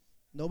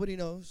 Nobody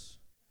knows.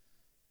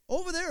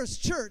 Over there is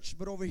church,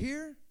 but over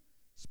here,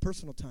 it's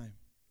personal time.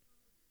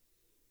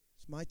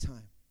 It's my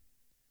time.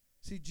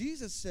 See,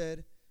 Jesus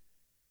said,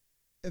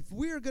 if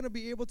we are going to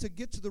be able to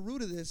get to the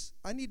root of this,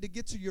 I need to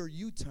get to your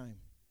you time,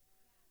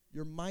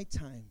 your my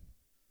time.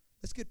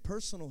 Let's get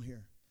personal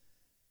here.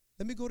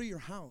 Let me go to your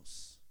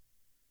house.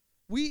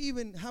 We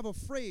even have a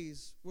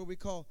phrase where we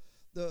call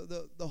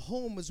the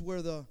home is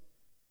where the,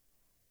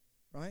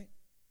 right?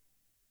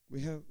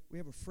 We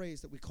have a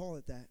phrase that we call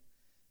it that.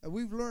 And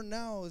we've learned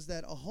now is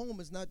that a home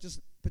is not just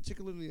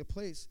particularly a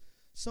place.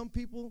 Some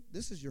people,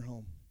 this is your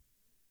home.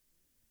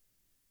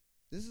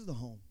 This is the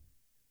home.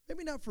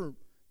 Maybe not for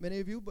many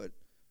of you,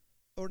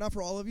 or not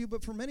for all of you,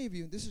 but for many of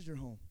you, this is your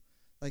home.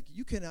 Like,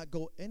 you cannot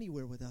go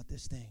anywhere without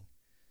this thing.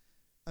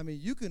 I mean,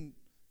 you can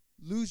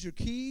lose your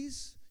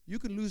keys, you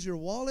can lose your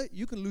wallet,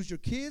 you can lose your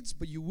kids,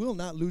 but you will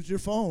not lose your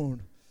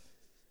phone.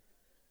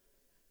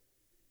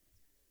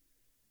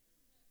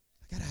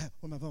 I gotta have,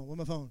 where's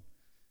my phone?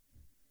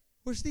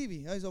 Where's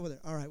Stevie? Oh, he's over there.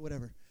 All right,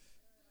 whatever.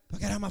 But I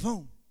gotta have my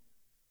phone.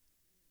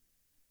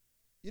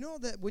 You know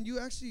that when you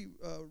actually,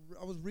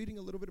 I was reading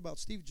a little bit about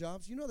Steve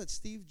Jobs. You know that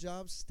Steve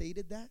Jobs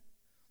stated that?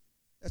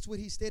 That's what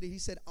he stated. He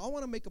said, I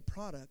want to make a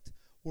product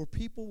where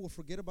people will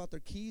forget about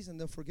their keys and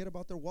they'll forget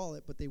about their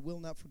wallet, but they will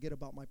not forget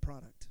about my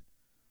product.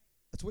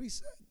 That's what he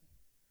said.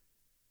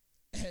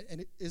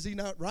 And is he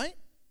not right?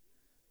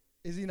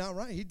 Is he not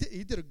right? He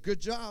did a good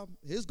job.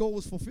 His goal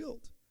was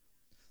fulfilled.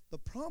 The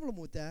problem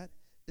with that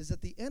is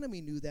that the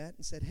enemy knew that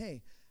and said,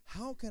 hey,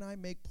 how can I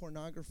make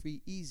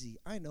pornography easy?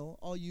 I know,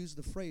 I'll use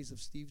the phrase of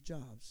Steve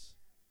Jobs.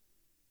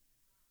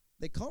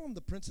 They call him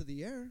the Prince of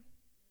the Air.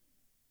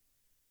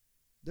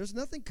 There's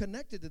nothing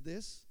connected to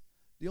this.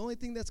 The only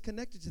thing that's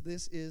connected to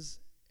this is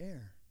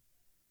air.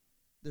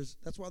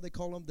 That's why they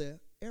call them the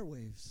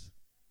airwaves.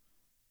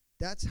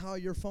 That's how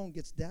your phone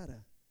gets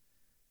data.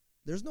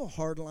 There's no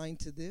hard line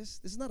to this.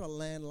 This is not a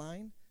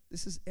landline.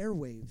 This is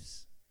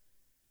airwaves.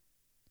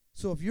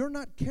 So if you're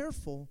not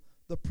careful,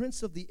 the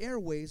Prince of the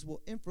Airways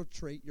will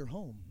infiltrate your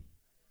home.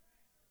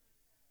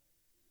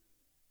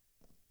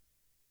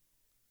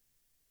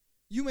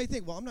 You may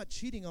think, well, I'm not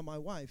cheating on my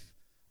wife.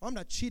 I'm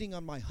not cheating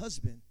on my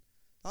husband.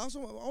 I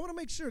want to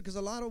make sure, because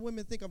a lot of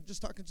women think I'm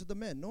just talking to the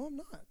men. No, I'm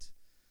not.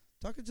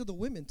 Talking to the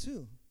women,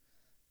 too.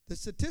 The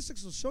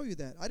statistics will show you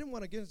that. I didn't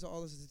want to get into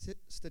all the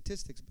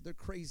statistics, but they're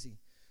crazy.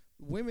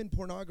 Women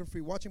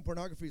pornography, watching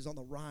pornography is on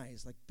the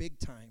rise, like big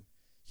time,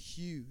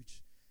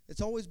 huge.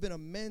 It's always been a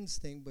men's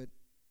thing, but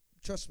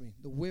trust me,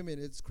 the women,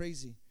 it's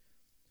crazy.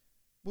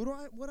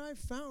 What I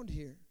found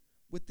here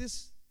with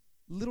this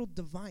little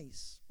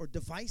device, or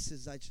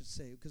devices, I should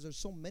say, because there's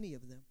so many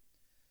of them,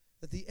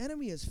 that the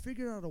enemy has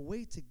figured out a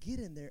way to get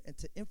in there and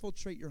to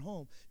infiltrate your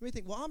home. You may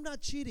think, well, I'm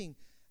not cheating.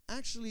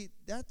 Actually,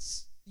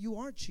 you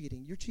are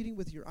cheating. You're cheating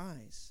with your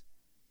eyes,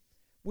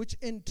 which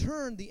in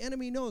turn, the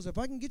enemy knows if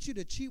I can get you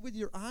to cheat with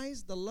your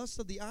eyes, the lust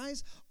of the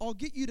eyes, I'll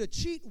get you to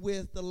cheat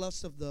with the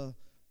lust of the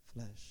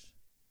flesh.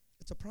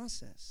 It's a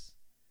process.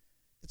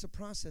 It's a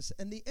process.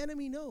 And the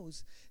enemy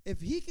knows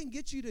if he can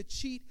get you to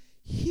cheat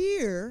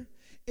here,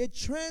 it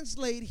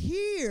translates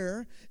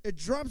here, it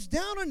drops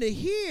down into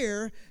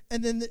here,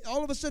 and then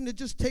all of a sudden it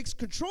just takes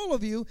control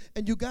of you,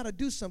 and you got to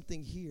do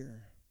something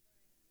here.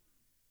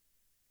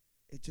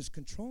 It just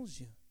controls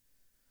you.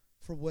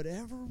 For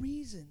whatever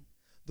reason,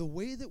 the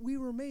way that we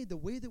were made, the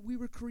way that we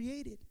were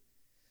created.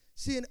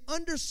 See, in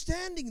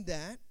understanding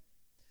that,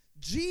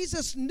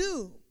 Jesus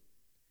knew,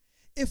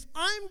 if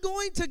I'm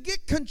going to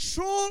get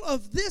control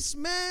of this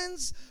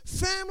man's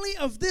family,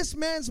 of this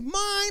man's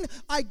mind,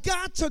 I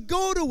got to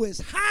go to his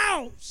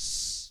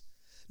house.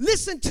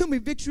 Listen to me,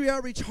 Victory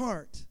Outreach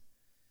Heart.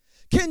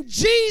 Can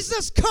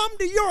Jesus come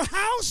to your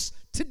house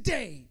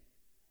today?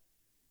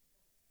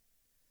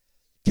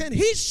 Can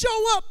he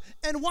show up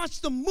and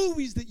watch the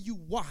movies that you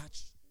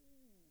watch?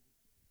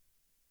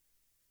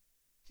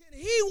 Can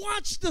he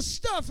watch the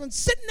stuff and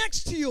sit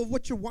next to you of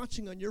what you're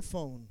watching on your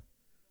phone?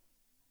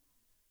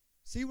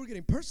 See, we're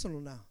getting personal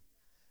now.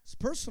 It's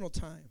personal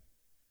time.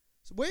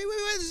 So wait,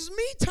 this is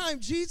me time,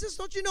 Jesus.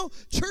 Don't you know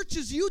church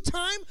is you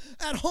time?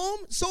 At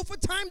home, sofa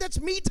time, that's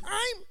me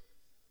time?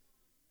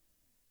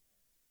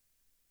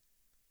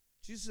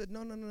 Jesus said,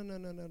 no.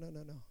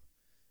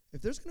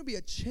 If there's going to be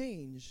a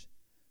change,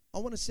 I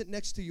want to sit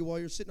next to you while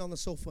you're sitting on the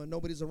sofa and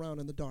nobody's around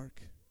in the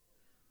dark.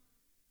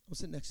 I'll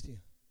sit next to you.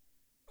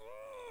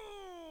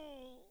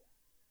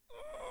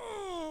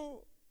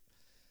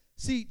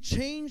 See,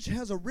 change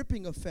has a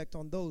ripping effect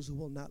on those who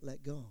will not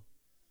let go.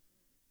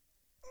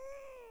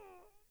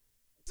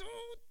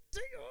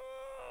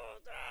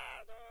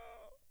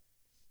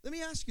 Let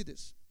me ask you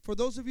this. For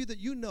those of you that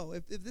you know,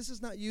 if this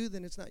is not you,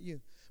 then it's not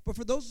you. But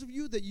for those of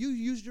you that you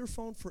use your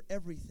phone for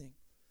everything,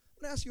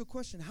 I'm going to ask you a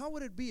question. How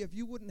would it be if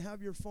you wouldn't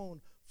have your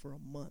phone for a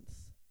month?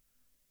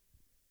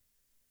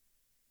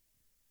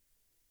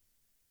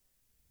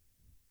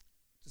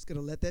 Just going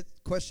to let that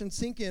question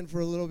sink in for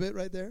a little bit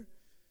right there.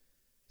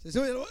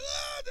 So,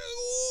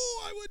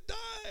 I would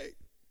die.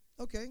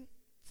 Okay,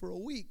 for a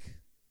week.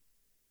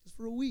 Just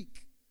for a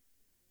week.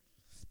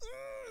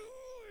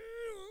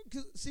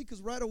 See,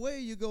 because right away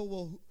you go,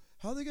 well,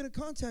 how are they going to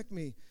contact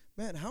me?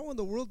 Man, how in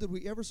the world did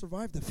we ever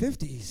survive the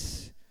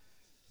 50s?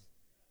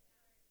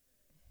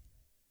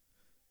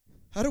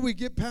 How did we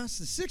get past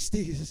the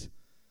 60s?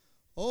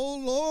 Oh,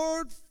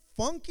 Lord,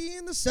 funky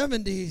in the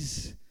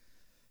 70s.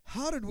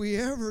 How did we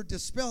ever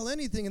dispel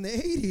anything in the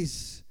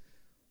 80s?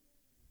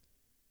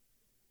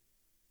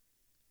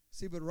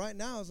 See, but right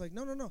now, it's like,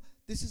 no.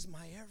 This is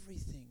my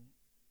everything.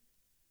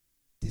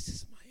 This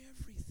is my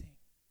everything.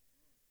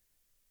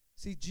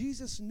 See,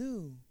 Jesus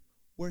knew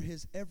where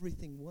his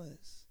everything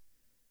was.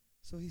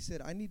 So he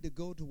said, I need to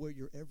go to where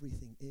your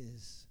everything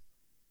is.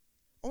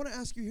 I want to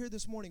ask you here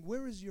this morning,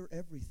 where is your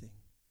everything?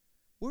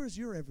 Where is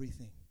your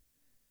everything?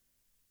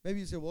 Maybe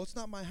you say, well, it's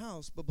not my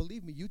house, but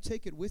believe me, you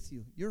take it with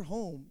you. Your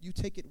home, you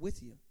take it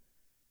with you.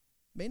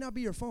 May not be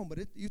your phone, but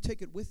you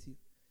take it with you.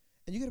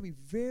 And you got to be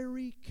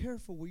very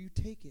careful where you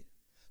take it.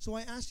 So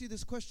I ask you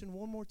this question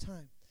one more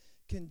time.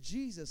 Can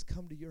Jesus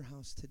come to your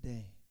house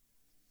today?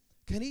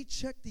 Can he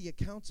check the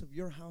accounts of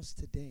your house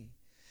today?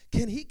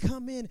 Can he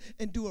come in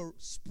and do a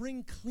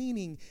spring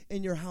cleaning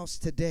in your house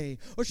today?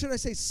 Or should I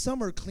say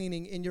summer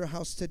cleaning in your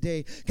house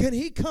today? Can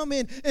he come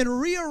in and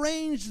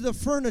rearrange the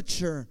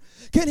furniture?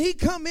 Can he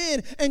come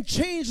in and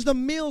change the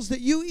meals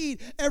that you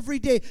eat every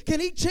day? Can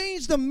he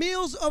change the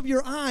meals of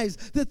your eyes,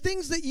 the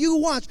things that you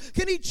watch?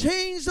 Can he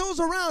change those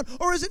around?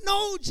 Or is it,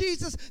 no,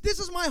 Jesus, this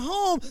is my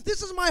home.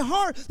 This is my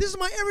heart. This is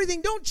my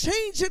everything. Don't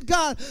change it,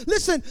 God.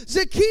 Listen,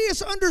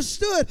 Zacchaeus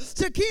understood.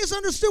 Zacchaeus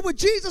understood what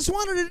Jesus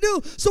wanted to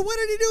do. So what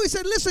did he do? He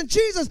said, listen,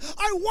 Jesus,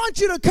 I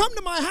want you to come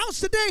to my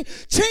house today.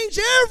 Change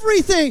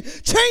everything.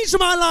 Change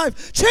my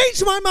life.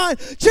 Change my mind.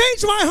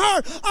 Change my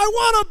heart. I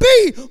want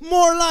to be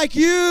more like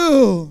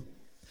you.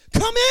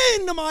 Come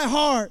into my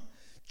heart.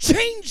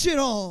 Change it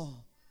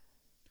all.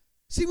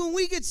 See, when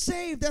we get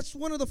saved, that's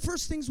one of the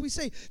first things we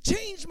say.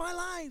 Change my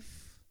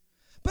life.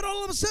 But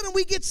all of a sudden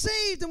we get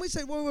saved and we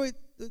say, wait,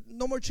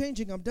 no more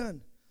changing. I'm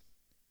done.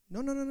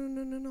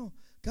 No.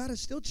 God is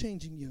still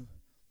changing you.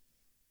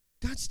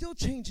 God's still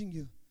changing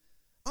you.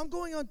 I'm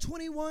going on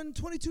 21,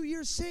 22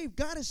 years saved.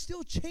 God is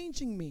still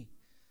changing me.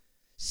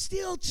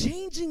 Still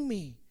changing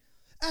me.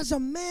 As a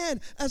man,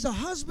 as a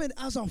husband,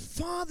 as a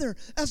father,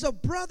 as a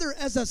brother,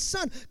 as a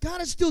son. God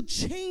is still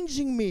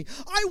changing me.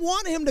 I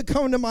want him to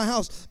come into my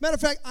house. Matter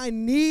of fact, I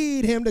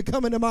need him to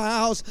come into my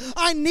house.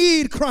 I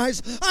need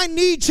Christ. I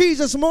need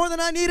Jesus more than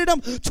I needed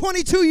him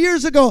 22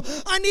 years ago.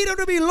 I need him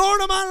to be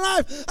Lord of my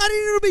life. I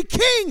need him to be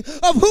king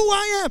of who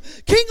I am.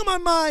 King of my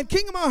mind,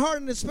 king of my heart,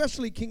 and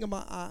especially king of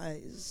my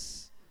eyes.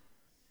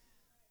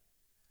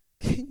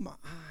 King of my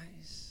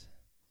eyes.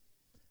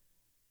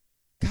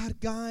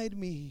 God, guide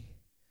me.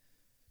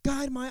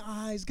 Guide my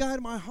eyes. Guide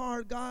my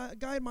heart.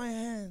 Guide my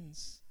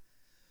hands.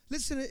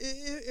 Listen,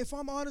 if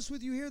I'm honest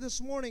with you here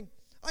this morning,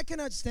 I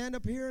cannot stand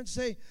up here and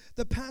say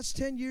the past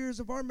 10 years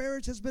of our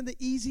marriage has been the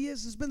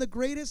easiest, has been the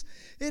greatest.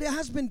 It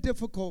has been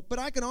difficult, but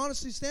I can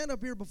honestly stand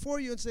up here before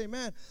you and say,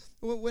 man,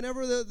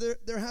 whenever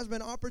there has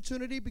been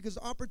opportunity, because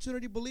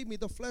opportunity, believe me,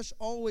 the flesh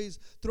always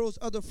throws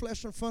other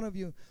flesh in front of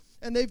you.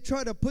 And they've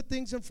tried to put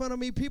things in front of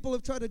me. People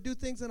have tried to do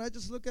things, and I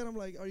just look at them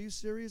like, are you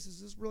serious?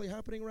 Is this really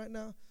happening right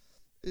now?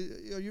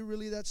 Are you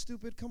really that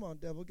stupid? Come on,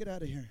 devil, get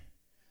out of here.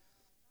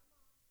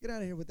 Get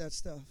out of here with that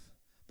stuff.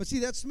 But see,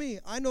 that's me.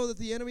 I know that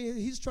the enemy,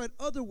 he's tried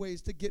other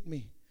ways to get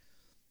me.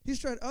 He's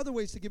tried other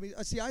ways to get me.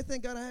 See, I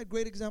thank God I had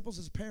great examples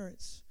as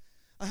parents.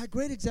 I had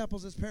great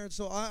examples as parents,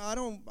 so I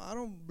don't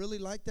really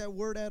like that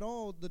word at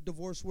all, the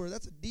divorce word.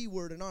 That's a D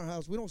word in our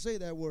house. We don't say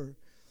that word.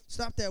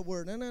 Stop that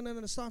word.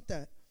 No, stop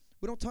that.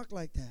 We don't talk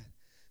like that.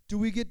 Do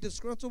we get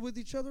disgruntled with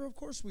each other? Of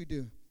course we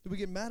do. Do we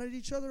get mad at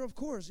each other? Of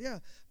course, yeah.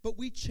 But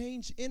we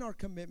change in our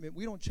commitment.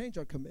 We don't change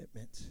our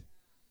commitment.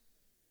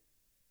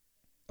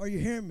 Are you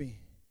hearing me?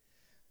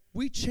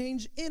 We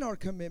change in our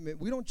commitment.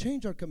 We don't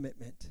change our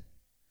commitment.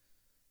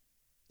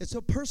 It's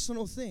a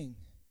personal thing.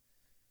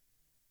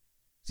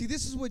 See,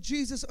 this is what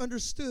Jesus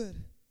understood.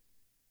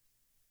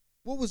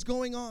 What was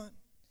going on.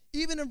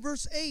 Even in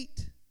verse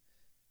 8.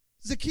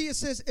 Zacchaeus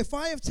says, if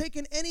I have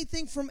taken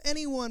anything from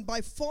anyone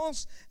by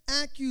false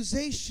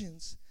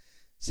accusations.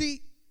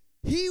 See,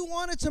 he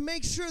wanted to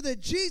make sure that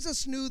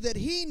Jesus knew that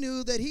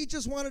he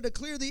just wanted to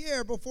clear the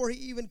air before he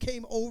even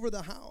came over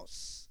the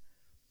house.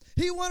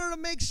 He wanted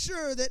to make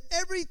sure that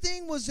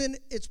everything was in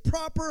its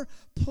proper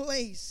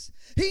place.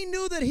 He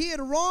knew that he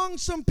had wronged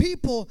some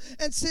people,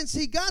 and since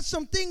he got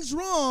some things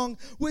wrong,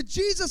 with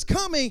Jesus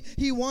coming,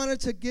 he wanted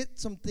to get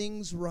some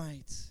things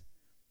right.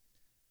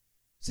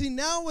 See,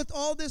 now with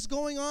all this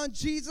going on,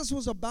 Jesus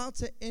was about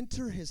to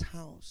enter his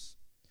house.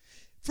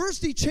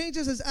 First, he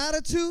changes his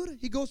attitude.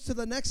 He goes to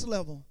the next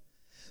level.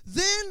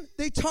 Then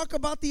they talk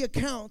about the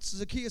accounts.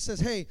 Zacchaeus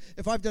says, hey,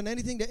 if I've done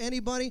anything to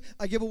anybody,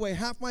 I give away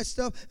half my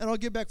stuff, and I'll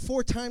give back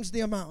 4 times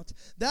the amount.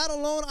 That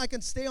alone, I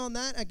can stay on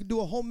that. I can do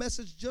a whole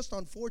message just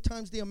on 4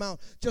 times the amount,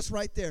 just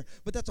right there.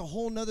 But that's a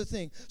whole nother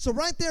thing. So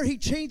right there, he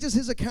changes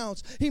his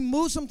accounts. He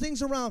moves some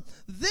things around.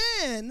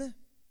 Then,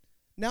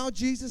 now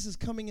Jesus is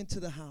coming into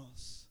the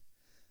house.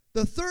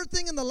 The third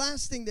thing and the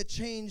last thing that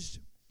changed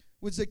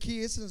with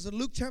Zacchaeus is in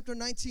Luke chapter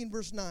 19,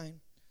 verse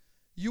 9.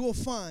 You will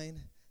find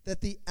that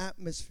the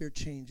atmosphere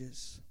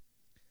changes.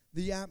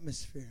 The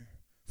atmosphere.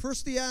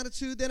 First the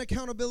attitude, then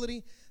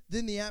accountability,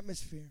 then the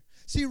atmosphere.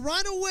 See,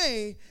 right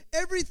away,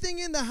 everything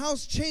in the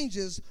house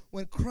changes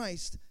when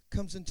Christ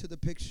comes into the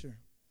picture.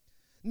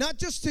 Not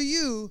just to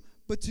you,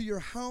 but to your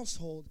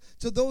household,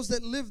 to those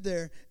that live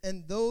there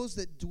and those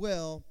that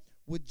dwell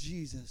with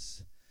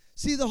Jesus.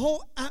 See, the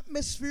whole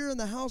atmosphere in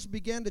the house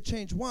began to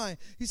change. Why?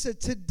 He said,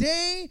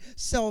 today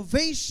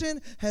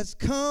salvation has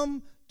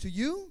come to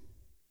you.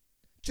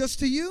 Just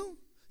to you?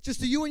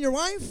 Just to you and your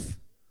wife?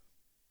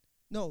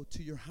 No,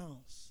 to your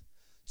house.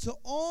 To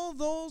all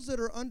those that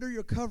are under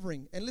your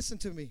covering. And listen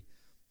to me.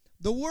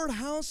 The word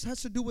house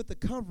has to do with the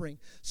covering.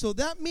 So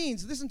that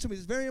means, listen to me,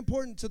 it's very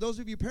important to those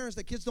of you parents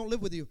that kids don't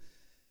live with you.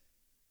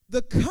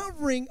 The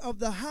covering of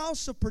the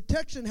house of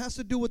protection has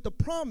to do with the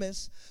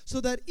promise, so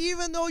that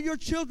even though your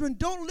children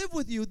don't live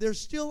with you, they're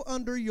still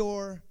under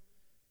your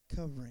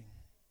covering.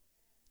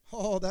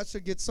 Oh, that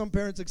should get some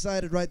parents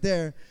excited right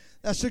there.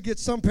 That should get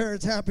some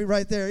parents happy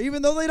right there.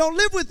 Even though they don't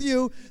live with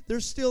you, they're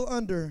still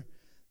under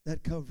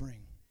that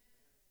covering.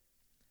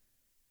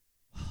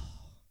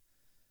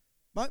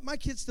 My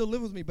kids still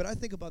live with me, but I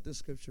think about this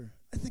scripture.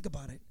 I think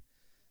about it.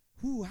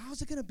 Ooh,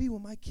 how's it going to be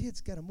when my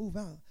kids got to move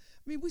out?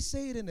 I mean, we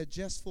say it in a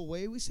jestful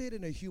way. We say it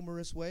in a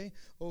humorous way.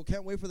 Oh,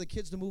 can't wait for the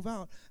kids to move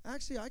out.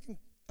 Actually, I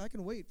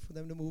can wait for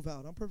them to move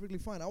out. I'm perfectly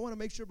fine. I want to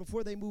make sure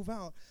before they move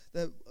out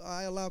that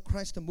I allow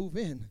Christ to move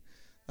in.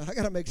 I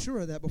got to make sure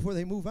of that before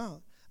they move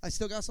out. I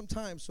still got some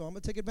time, so I'm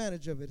going to take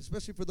advantage of it,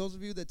 especially for those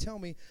of you that tell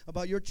me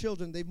about your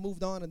children. They've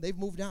moved on and they've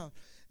moved out.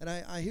 And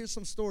I hear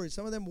some stories,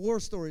 some of them war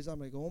stories. I'm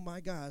like, oh, my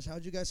gosh,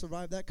 how'd you guys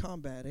survive that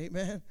combat?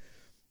 Amen.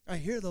 I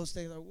hear those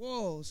things like,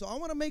 whoa. So I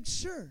want to make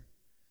sure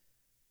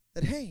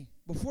that, hey,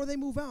 before they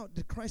move out,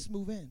 did Christ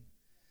move in?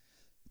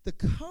 The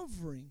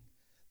covering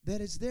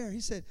that is there.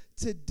 He said,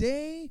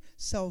 today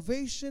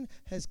salvation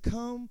has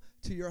come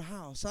to your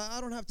house. I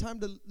don't have time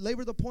to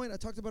labor the point. I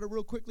talked about it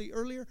real quickly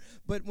earlier.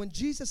 But when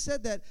Jesus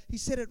said that, he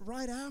said it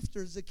right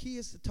after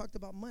Zacchaeus talked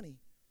about money.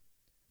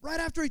 Right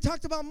after he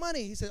talked about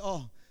money, he said,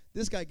 oh,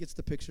 this guy gets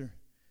the picture.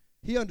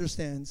 He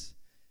understands.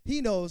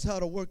 He knows how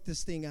to work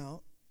this thing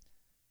out.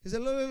 He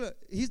said, look,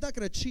 he's not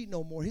going to cheat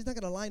no more. He's not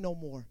going to lie no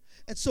more.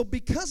 And so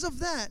because of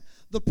that,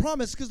 the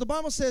promise, because the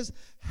Bible says,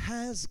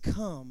 has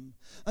come.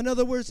 In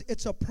other words,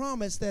 it's a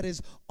promise that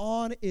is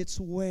on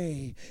its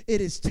way. It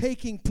is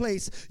taking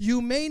place.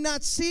 You may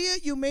not see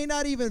it. You may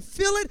not even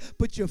feel it,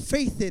 but you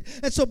faith it.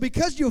 And so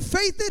because you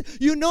faith it,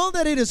 you know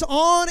that it is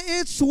on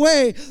its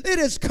way. It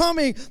is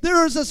coming.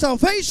 There is a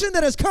salvation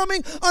that is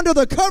coming under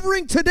the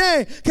covering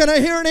today. Can I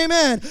hear an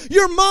amen?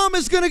 Your mom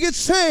is going to get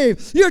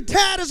saved. Your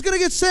dad is going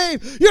to get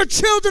saved. Your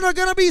children are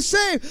going to be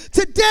saved.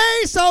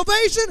 Today,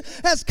 salvation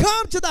has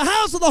come to the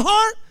house of the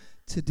heart.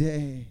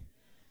 Today.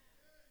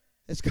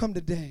 It's come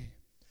today.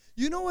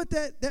 You know what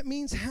that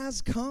means, has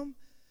come?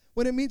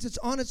 When it means it's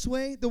on its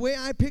way, the way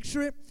I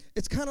picture it,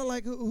 it's kind of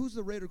like, who's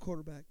the Raider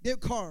quarterback? Derek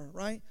Carr,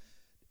 right?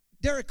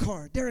 Derek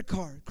Carr.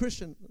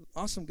 Christian,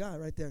 awesome guy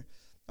right there.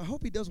 I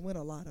hope he does win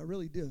a lot. I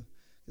really do.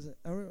 Because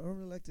I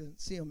really like to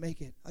see him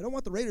make it. I don't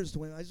want the Raiders to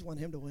win. I just want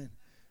him to win.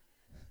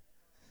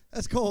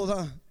 That's cold,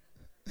 huh?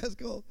 That's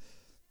cold.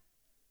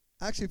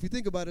 Actually, if you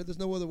think about it, there's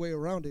no other way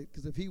around it.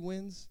 Because if he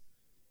wins,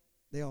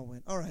 they all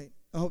win. All right.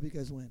 I hope you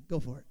guys win.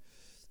 Go for it.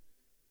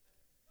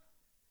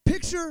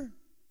 Picture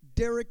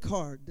Derek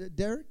Carr.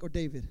 Derek or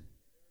David?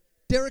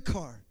 Derek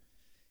Carr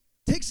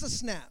takes the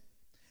snap.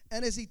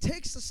 And as he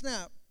takes the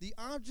snap, the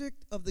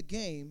object of the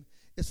game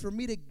is for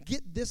me to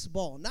get this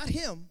ball. Not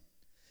him.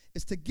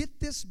 It's to get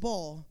this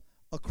ball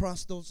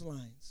across those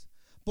lines.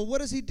 But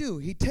what does he do?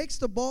 He takes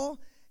the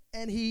ball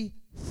and he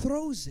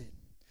throws it.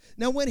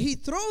 Now, when he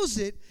throws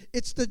it,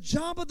 it's the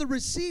job of the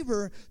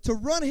receiver to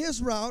run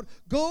his route,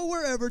 go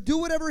wherever, do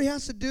whatever he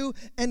has to do,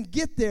 and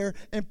get there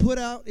and put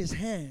out his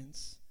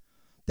hands.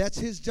 That's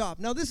his job.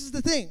 Now, this is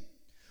the thing.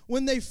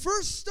 When they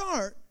first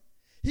start,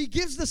 he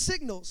gives the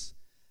signals.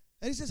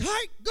 And he says,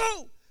 hey,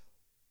 go.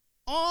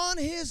 On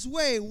his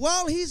way,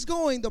 while he's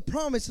going, the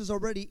promise is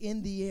already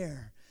in the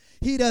air.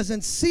 He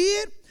doesn't see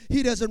it.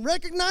 He doesn't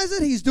recognize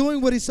it. He's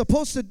doing what he's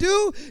supposed to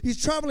do.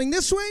 He's traveling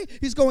this way.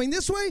 He's going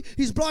this way.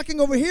 He's blocking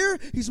over here.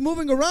 He's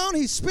moving around.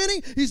 He's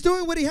spinning. He's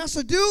doing what he has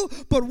to do.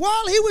 But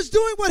while he was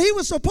doing what he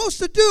was supposed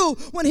to do,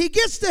 when he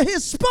gets to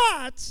his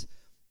spot,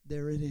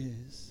 there it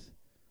is.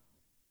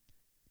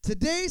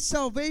 Today,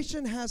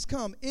 salvation has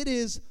come. It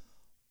is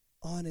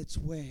on its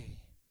way.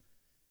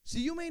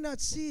 See, you may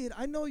not see it.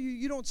 I know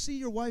you don't see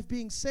your wife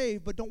being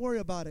saved, but don't worry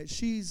about it.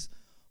 She's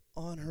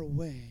on her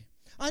way.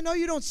 I know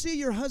you don't see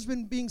your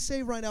husband being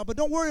saved right now, but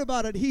don't worry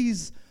about it.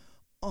 He's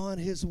on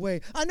his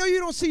way. I know you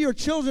don't see your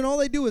children. All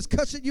they do is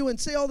cuss at you and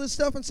say all this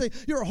stuff and say,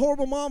 you're a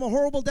horrible mom, a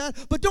horrible dad.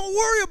 But don't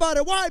worry about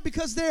it. Why?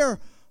 Because they're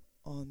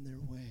on their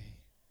way.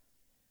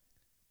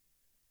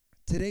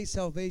 Today,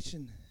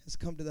 salvation has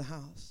come to the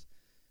house.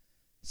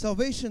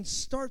 Salvation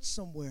starts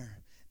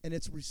somewhere, and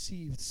it's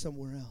received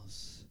somewhere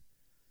else.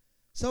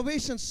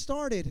 Salvation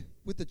started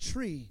with the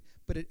tree,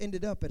 but it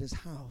ended up at his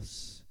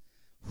house.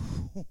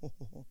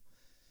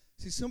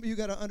 See, some of you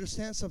got to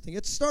understand something.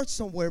 It starts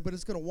somewhere, but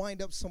it's going to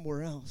wind up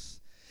somewhere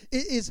else.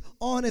 It is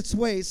on its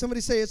way.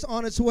 Somebody say it's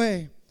on its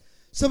way.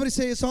 Somebody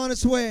say it's on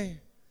its way.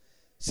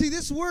 See,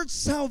 this word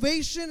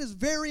salvation is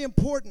very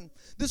important.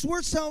 This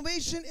word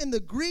salvation in the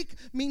Greek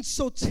means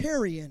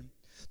soterion.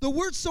 The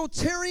word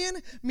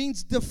soterion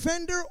means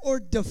defender or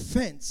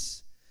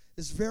defense.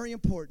 It's very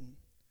important.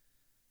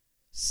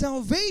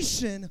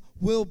 Salvation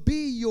will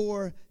be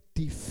your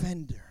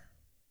defender.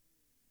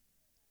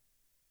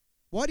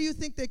 Why do you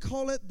think they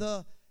call it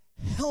the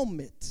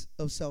helmet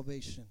of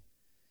salvation?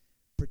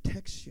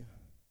 Protects you.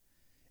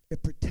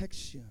 It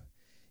protects you.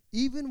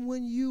 Even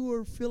when you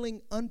are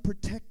feeling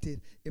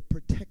unprotected, it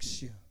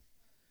protects you.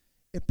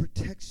 It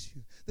protects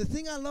you. The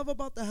thing I love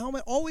about the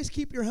helmet, always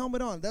keep your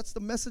helmet on. That's the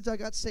message I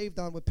got saved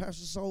on with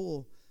Pastor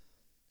Saul.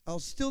 I'll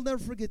still never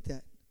forget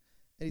that.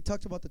 And he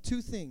talked about the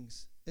two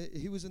things.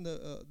 He was in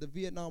the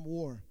Vietnam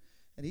War,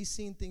 and he's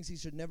seen things he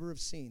should never have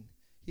seen.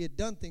 He had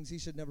done things he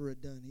should never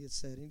have done, he had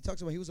said. And he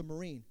talks about he was a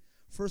Marine.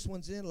 First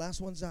one's in,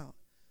 last one's out.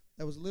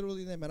 That was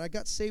literally them. And I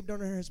got saved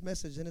under his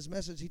message. In his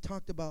message, he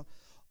talked about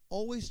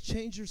always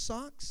change your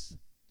socks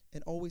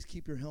and always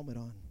keep your helmet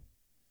on.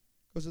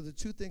 Those are the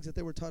two things that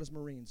they were taught as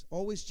Marines.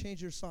 Always change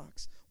your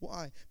socks.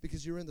 Why?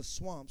 Because you're in the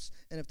swamps.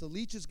 And if the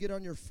leeches get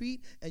on your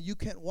feet and you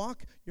can't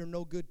walk, you're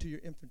no good to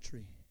your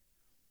infantry.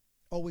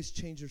 Always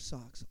change your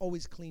socks.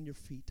 Always clean your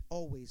feet.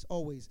 Always,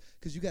 always.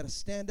 Because you got to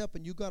stand up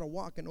and you got to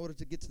walk in order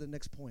to get to the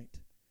next point.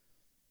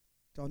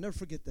 So I'll never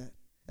forget that.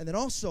 And then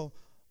also,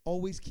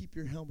 always keep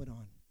your helmet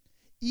on.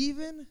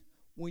 Even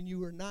when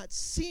you are not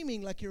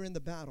seeming like you're in the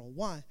battle.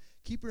 Why?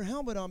 Keep your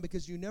helmet on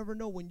because you never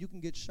know when you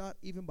can get shot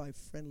even by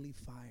friendly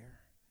fire.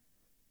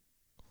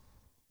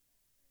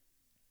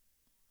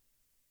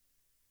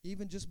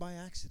 Even just by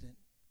accident.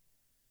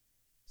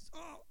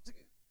 Oh,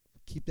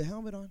 keep the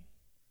helmet on.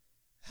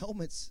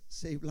 Helmets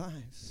save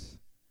lives.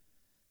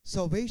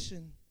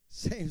 Salvation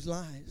saves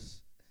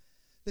lives.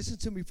 Listen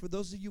to me, for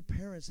those of you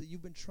parents that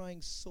you've been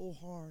trying so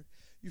hard,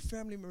 your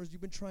family members,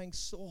 you've been trying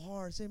so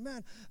hard. Say,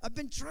 man, I've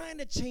been trying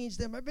to change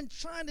them. I've been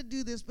trying to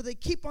do this, but they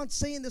keep on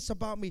saying this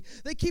about me.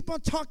 They keep on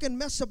talking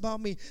mess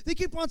about me. They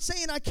keep on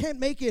saying I can't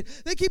make it.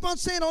 They keep on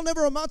saying I'll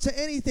never amount to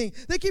anything.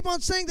 They keep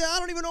on saying that I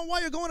don't even know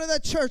why you're going to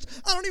that church.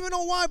 I don't even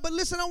know why, but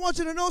listen, I want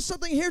you to know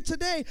something here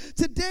today.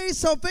 Today,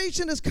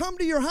 salvation has come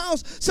to your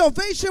house.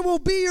 Salvation will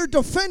be your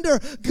defender.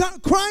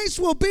 God, Christ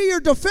will be your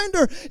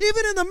defender,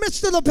 even in the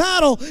midst of the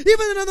battle,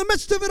 even in the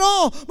midst of it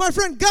all. My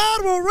friend,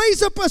 God will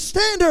raise up a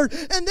standard,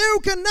 and there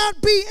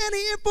cannot be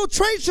any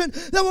infiltration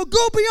that will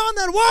go beyond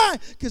that. Why?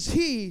 Because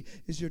He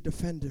is your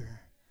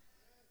defender.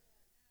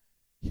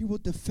 He will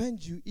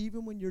defend you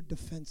even when you're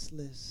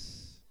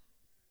defenseless.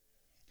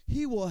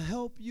 He will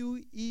help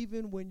you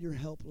even when you're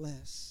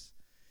helpless.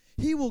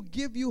 He will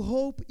give you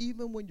hope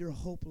even when you're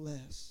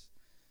hopeless.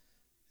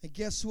 And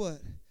guess what?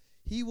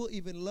 He will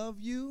even love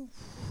you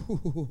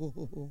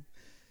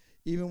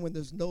even when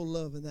there's no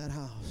love in that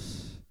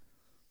house.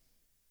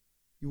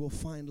 You will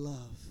find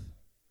love.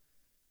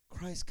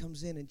 Christ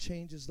comes in and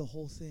changes the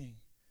whole thing.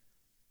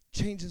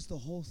 Changes the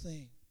whole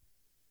thing.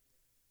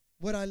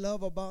 What I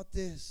love about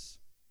this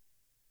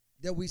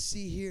that we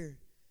see here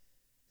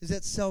is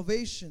that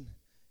salvation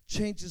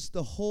changes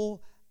the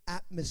whole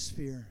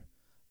atmosphere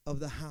of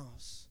the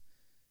house.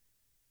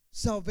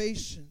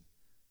 Salvation,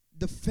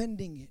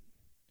 defending it,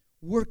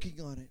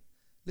 working on it.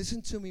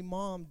 Listen to me,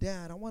 mom,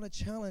 dad, I want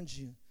to challenge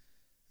you.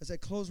 As I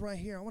close right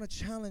here, I want to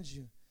challenge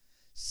you.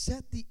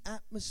 Set the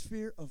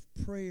atmosphere of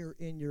prayer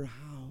in your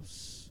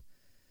house.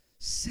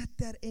 Set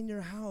that in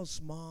your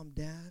house, mom,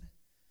 dad.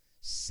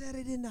 Set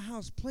it in the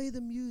house. Play the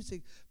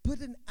music.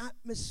 Put an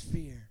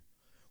atmosphere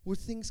where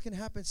things can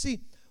happen. See,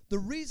 the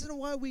reason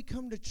why we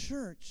come to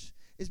church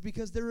is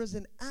because there is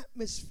an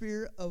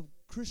atmosphere of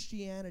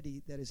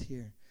Christianity that is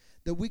here,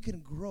 that we can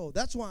grow.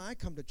 That's why I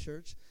come to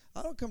church.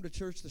 I don't come to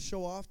church to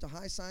show off, to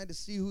high sign, to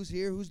see who's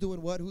here, who's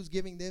doing what, who's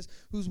giving this,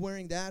 who's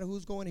wearing that,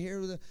 who's going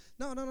here.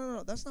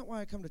 No. That's not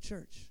why I come to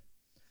church.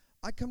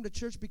 I come to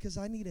church because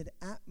I need an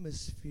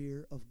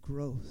atmosphere of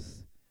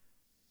growth.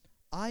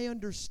 I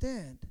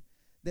understand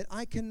that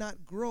I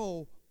cannot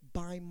grow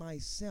by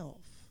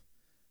myself,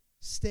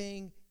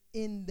 staying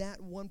in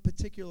that one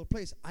particular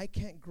place. I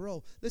can't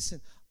grow.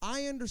 Listen,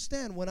 I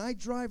understand when I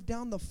drive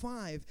down the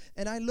 5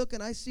 and I look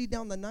and I see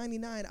down the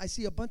 99, I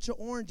see a bunch of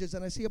oranges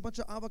and I see a bunch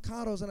of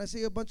avocados and I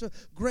see a bunch of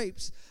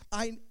grapes.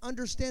 I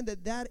understand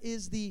that that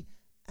is the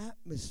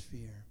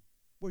atmosphere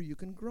where you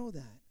can grow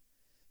that.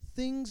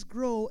 Things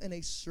grow in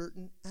a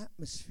certain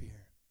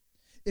atmosphere.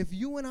 If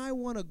you and I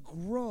want to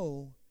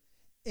grow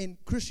in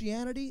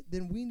Christianity,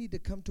 then we need to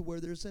come to where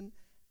there's an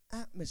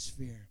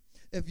atmosphere.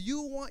 If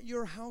you want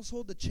your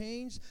household to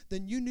change,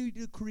 then you need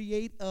to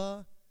create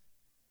an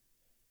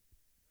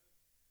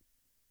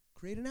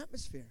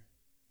atmosphere.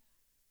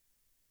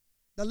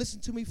 Now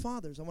listen to me,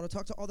 fathers. I want to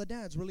talk to all the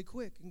dads really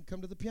quick. You can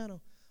come to the piano.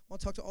 I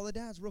want to talk to all the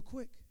dads real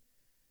quick.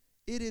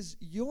 It is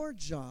your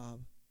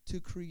job to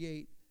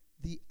create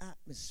the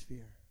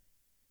atmosphere.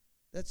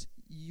 That's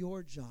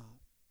your job,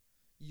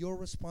 your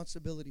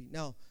responsibility.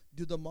 Now,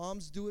 do the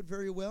moms do it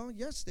very well?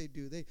 Yes, they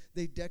do.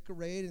 They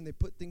decorate and they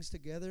put things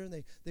together,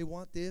 and they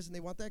want this and they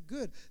want that.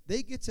 Good.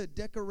 They get to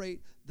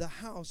decorate the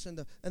house and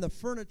the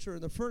furniture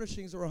and the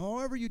furnishings, or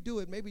however you do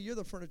it. Maybe you're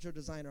the furniture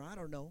designer. I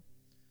don't know.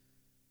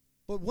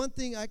 But one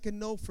thing I can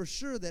know for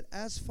sure, that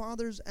as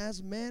fathers,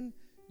 as men,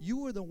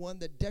 you are the one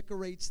that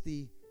decorates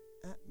the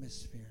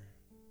atmosphere.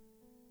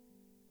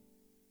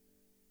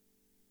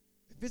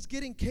 If it's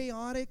getting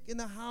chaotic in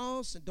the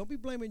house, and don't be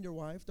blaming your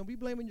wife, don't be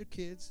blaming your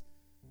kids,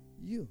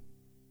 you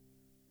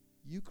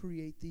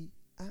create the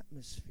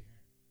atmosphere.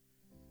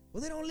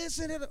 Well, they don't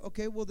listen to it.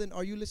 Okay, well then,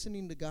 are you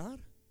listening to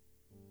God?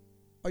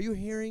 Are you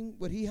hearing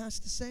what He has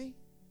to say?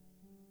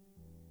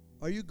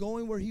 Are you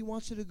going where He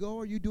wants you to go?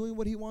 Are you doing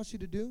what He wants you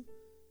to do?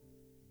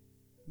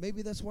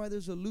 Maybe that's why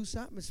there's a loose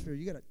atmosphere.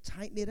 You got to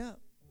tighten it up.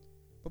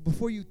 But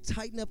before you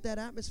tighten up that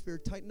atmosphere,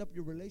 tighten up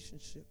your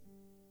relationship.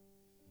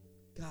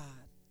 God,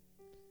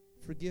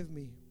 forgive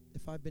me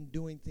if I've been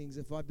doing things,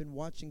 if I've been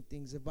watching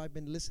things, if I've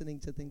been listening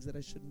to things that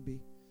I shouldn't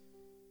be.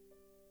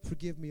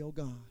 Forgive me, oh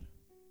God.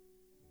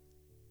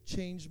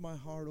 Change my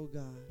heart, oh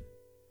God.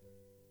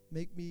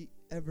 Make me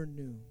ever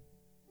new.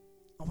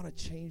 I want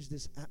to change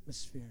this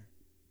atmosphere.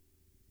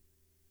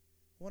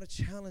 I want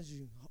to challenge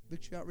you,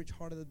 Victory Outreach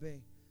Heart of the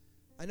Bay.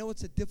 I know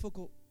it's a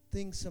difficult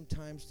thing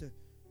sometimes to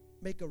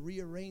make a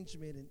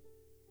rearrangement, and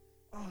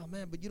oh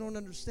man, but you don't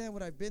understand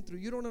what I've been through.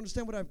 You don't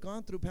understand what I've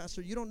gone through,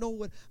 Pastor. You don't know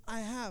what I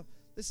have.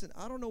 Listen,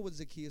 I don't know what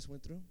Zacchaeus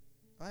went through.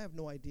 I have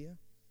no idea.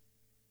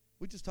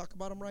 We just talk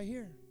about him right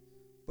here.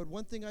 But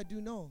one thing I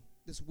do know,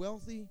 this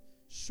wealthy,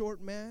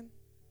 short man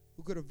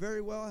who could have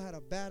very well had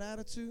a bad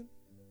attitude,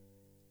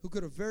 who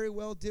could have very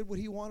well did what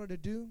he wanted to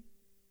do,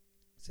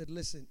 said,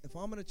 listen, if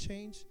I'm going to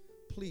change,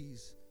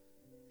 please,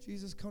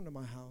 Jesus, come to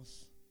my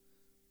house.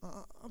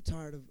 I'm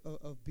tired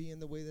of being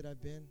the way that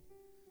I've been.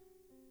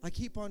 I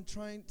keep on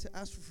trying to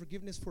ask for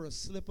forgiveness for a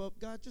slip-up.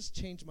 God, just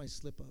change my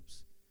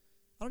slip-ups.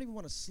 I don't even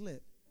want to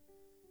slip.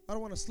 I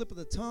don't want to slip of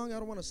the tongue. I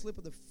don't want to slip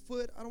of the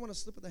foot. I don't want to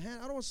slip of the hand.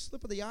 I don't want to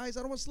slip of the eyes.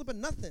 I don't want to slip of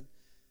nothing.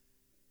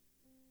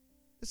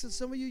 Listen,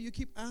 some of you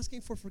keep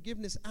asking for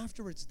forgiveness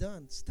after it's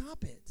done.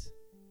 Stop it.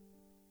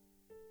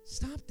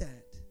 Stop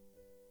that.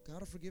 God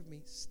will forgive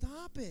me.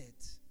 Stop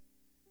it.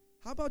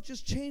 How about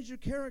just change your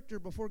character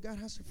before God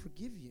has to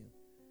forgive you?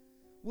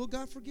 Will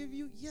God forgive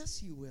you? Yes,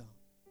 He will.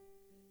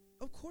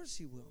 Of course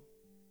He will.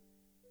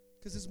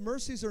 Because His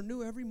mercies are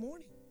new every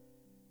morning.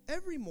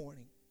 Every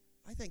morning.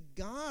 I thank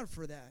God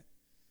for that.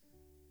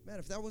 Man,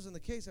 if that wasn't the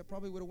case, I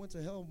probably would have went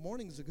to hell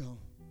mornings ago.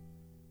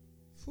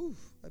 Whew,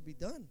 I'd be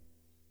done.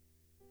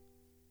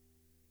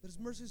 But His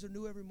mercies are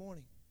new every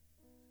morning.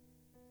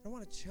 I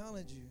want to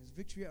challenge you as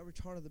Victory Outreach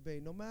Heart of the Bay.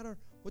 No matter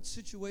what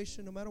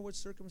situation, no matter what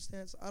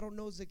circumstance, I don't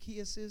know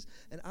Zacchaeus is,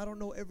 and I don't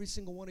know every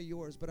single one of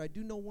yours, but I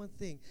do know one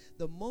thing.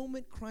 The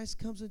moment Christ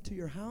comes into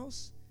your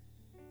house,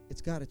 it's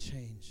got to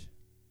change.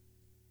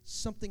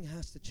 Something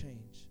has to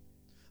change.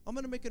 I'm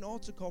going to make an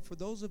altar call for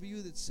those of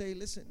you that say,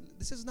 listen,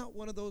 this is not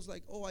one of those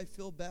like, oh, I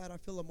feel bad, I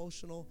feel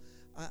emotional,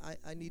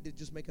 I need to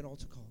just make an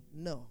altar call.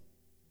 No.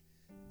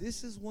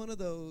 This is one of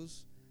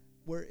those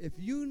where if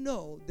you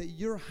know that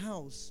your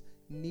house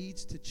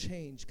needs to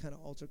change kind of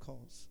altar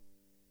calls,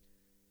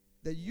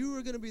 that you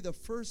are going to be the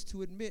first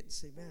to admit and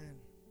say, man,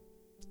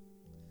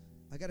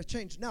 I got to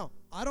change. Now,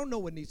 I don't know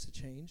what needs to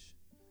change.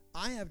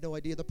 I have no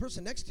idea. The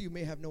person next to you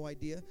may have no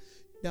idea.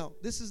 Now,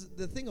 this is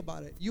the thing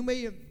about it. You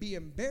may be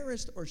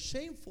embarrassed or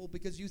shameful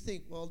because you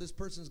think, well, this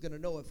person's going to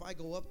know if I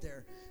go up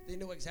there, they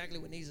know exactly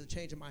what needs to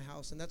change in my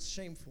house, and that's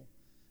shameful.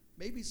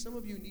 Maybe some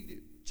of you need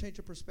to change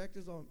your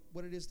perspectives on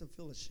what it is to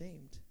feel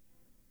ashamed.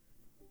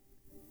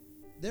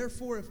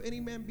 Therefore, if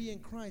any man be in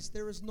Christ,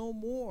 there is no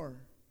more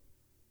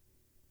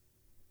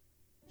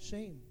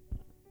shame,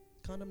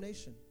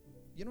 condemnation.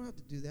 You don't have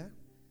to do that.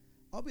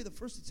 I'll be the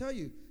first to tell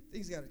you,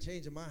 things got to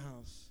change in my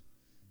house.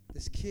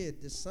 This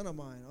kid, this son of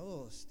mine,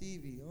 oh,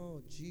 Stevie,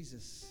 oh,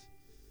 Jesus.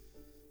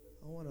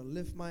 I want to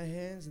lift my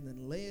hands and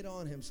then lay it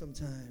on him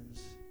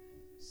sometimes.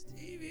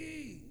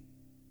 Stevie,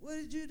 what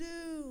did you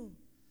do?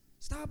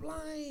 Stop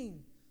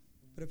lying.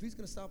 But if he's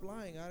going to stop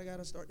lying, I got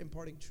to start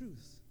imparting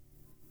truth.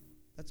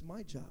 That's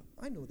my job.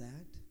 I know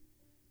that.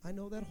 I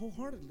know that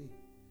wholeheartedly.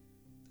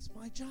 That's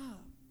my job.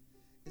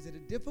 Is it a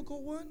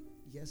difficult one?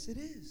 Yes, it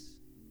is.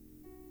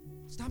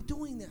 Stop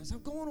doing that.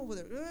 Stop going over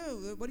there.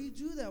 Why do you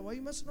do that? Why are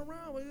you messing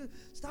around?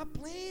 Stop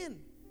playing.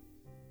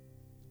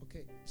 Okay,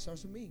 it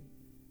starts with me.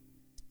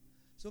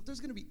 So if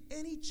there's going to be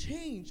any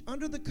change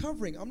under the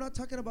covering, I'm not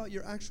talking about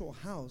your actual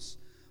house.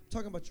 I'm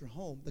talking about your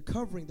home, the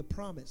covering, the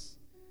promise.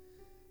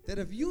 That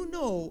if you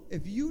know,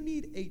 if you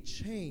need a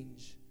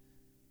change,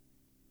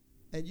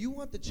 and you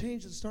want the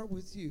change to start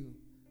with you,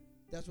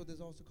 that's what this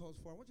also calls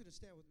for. I want you to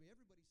stand with me.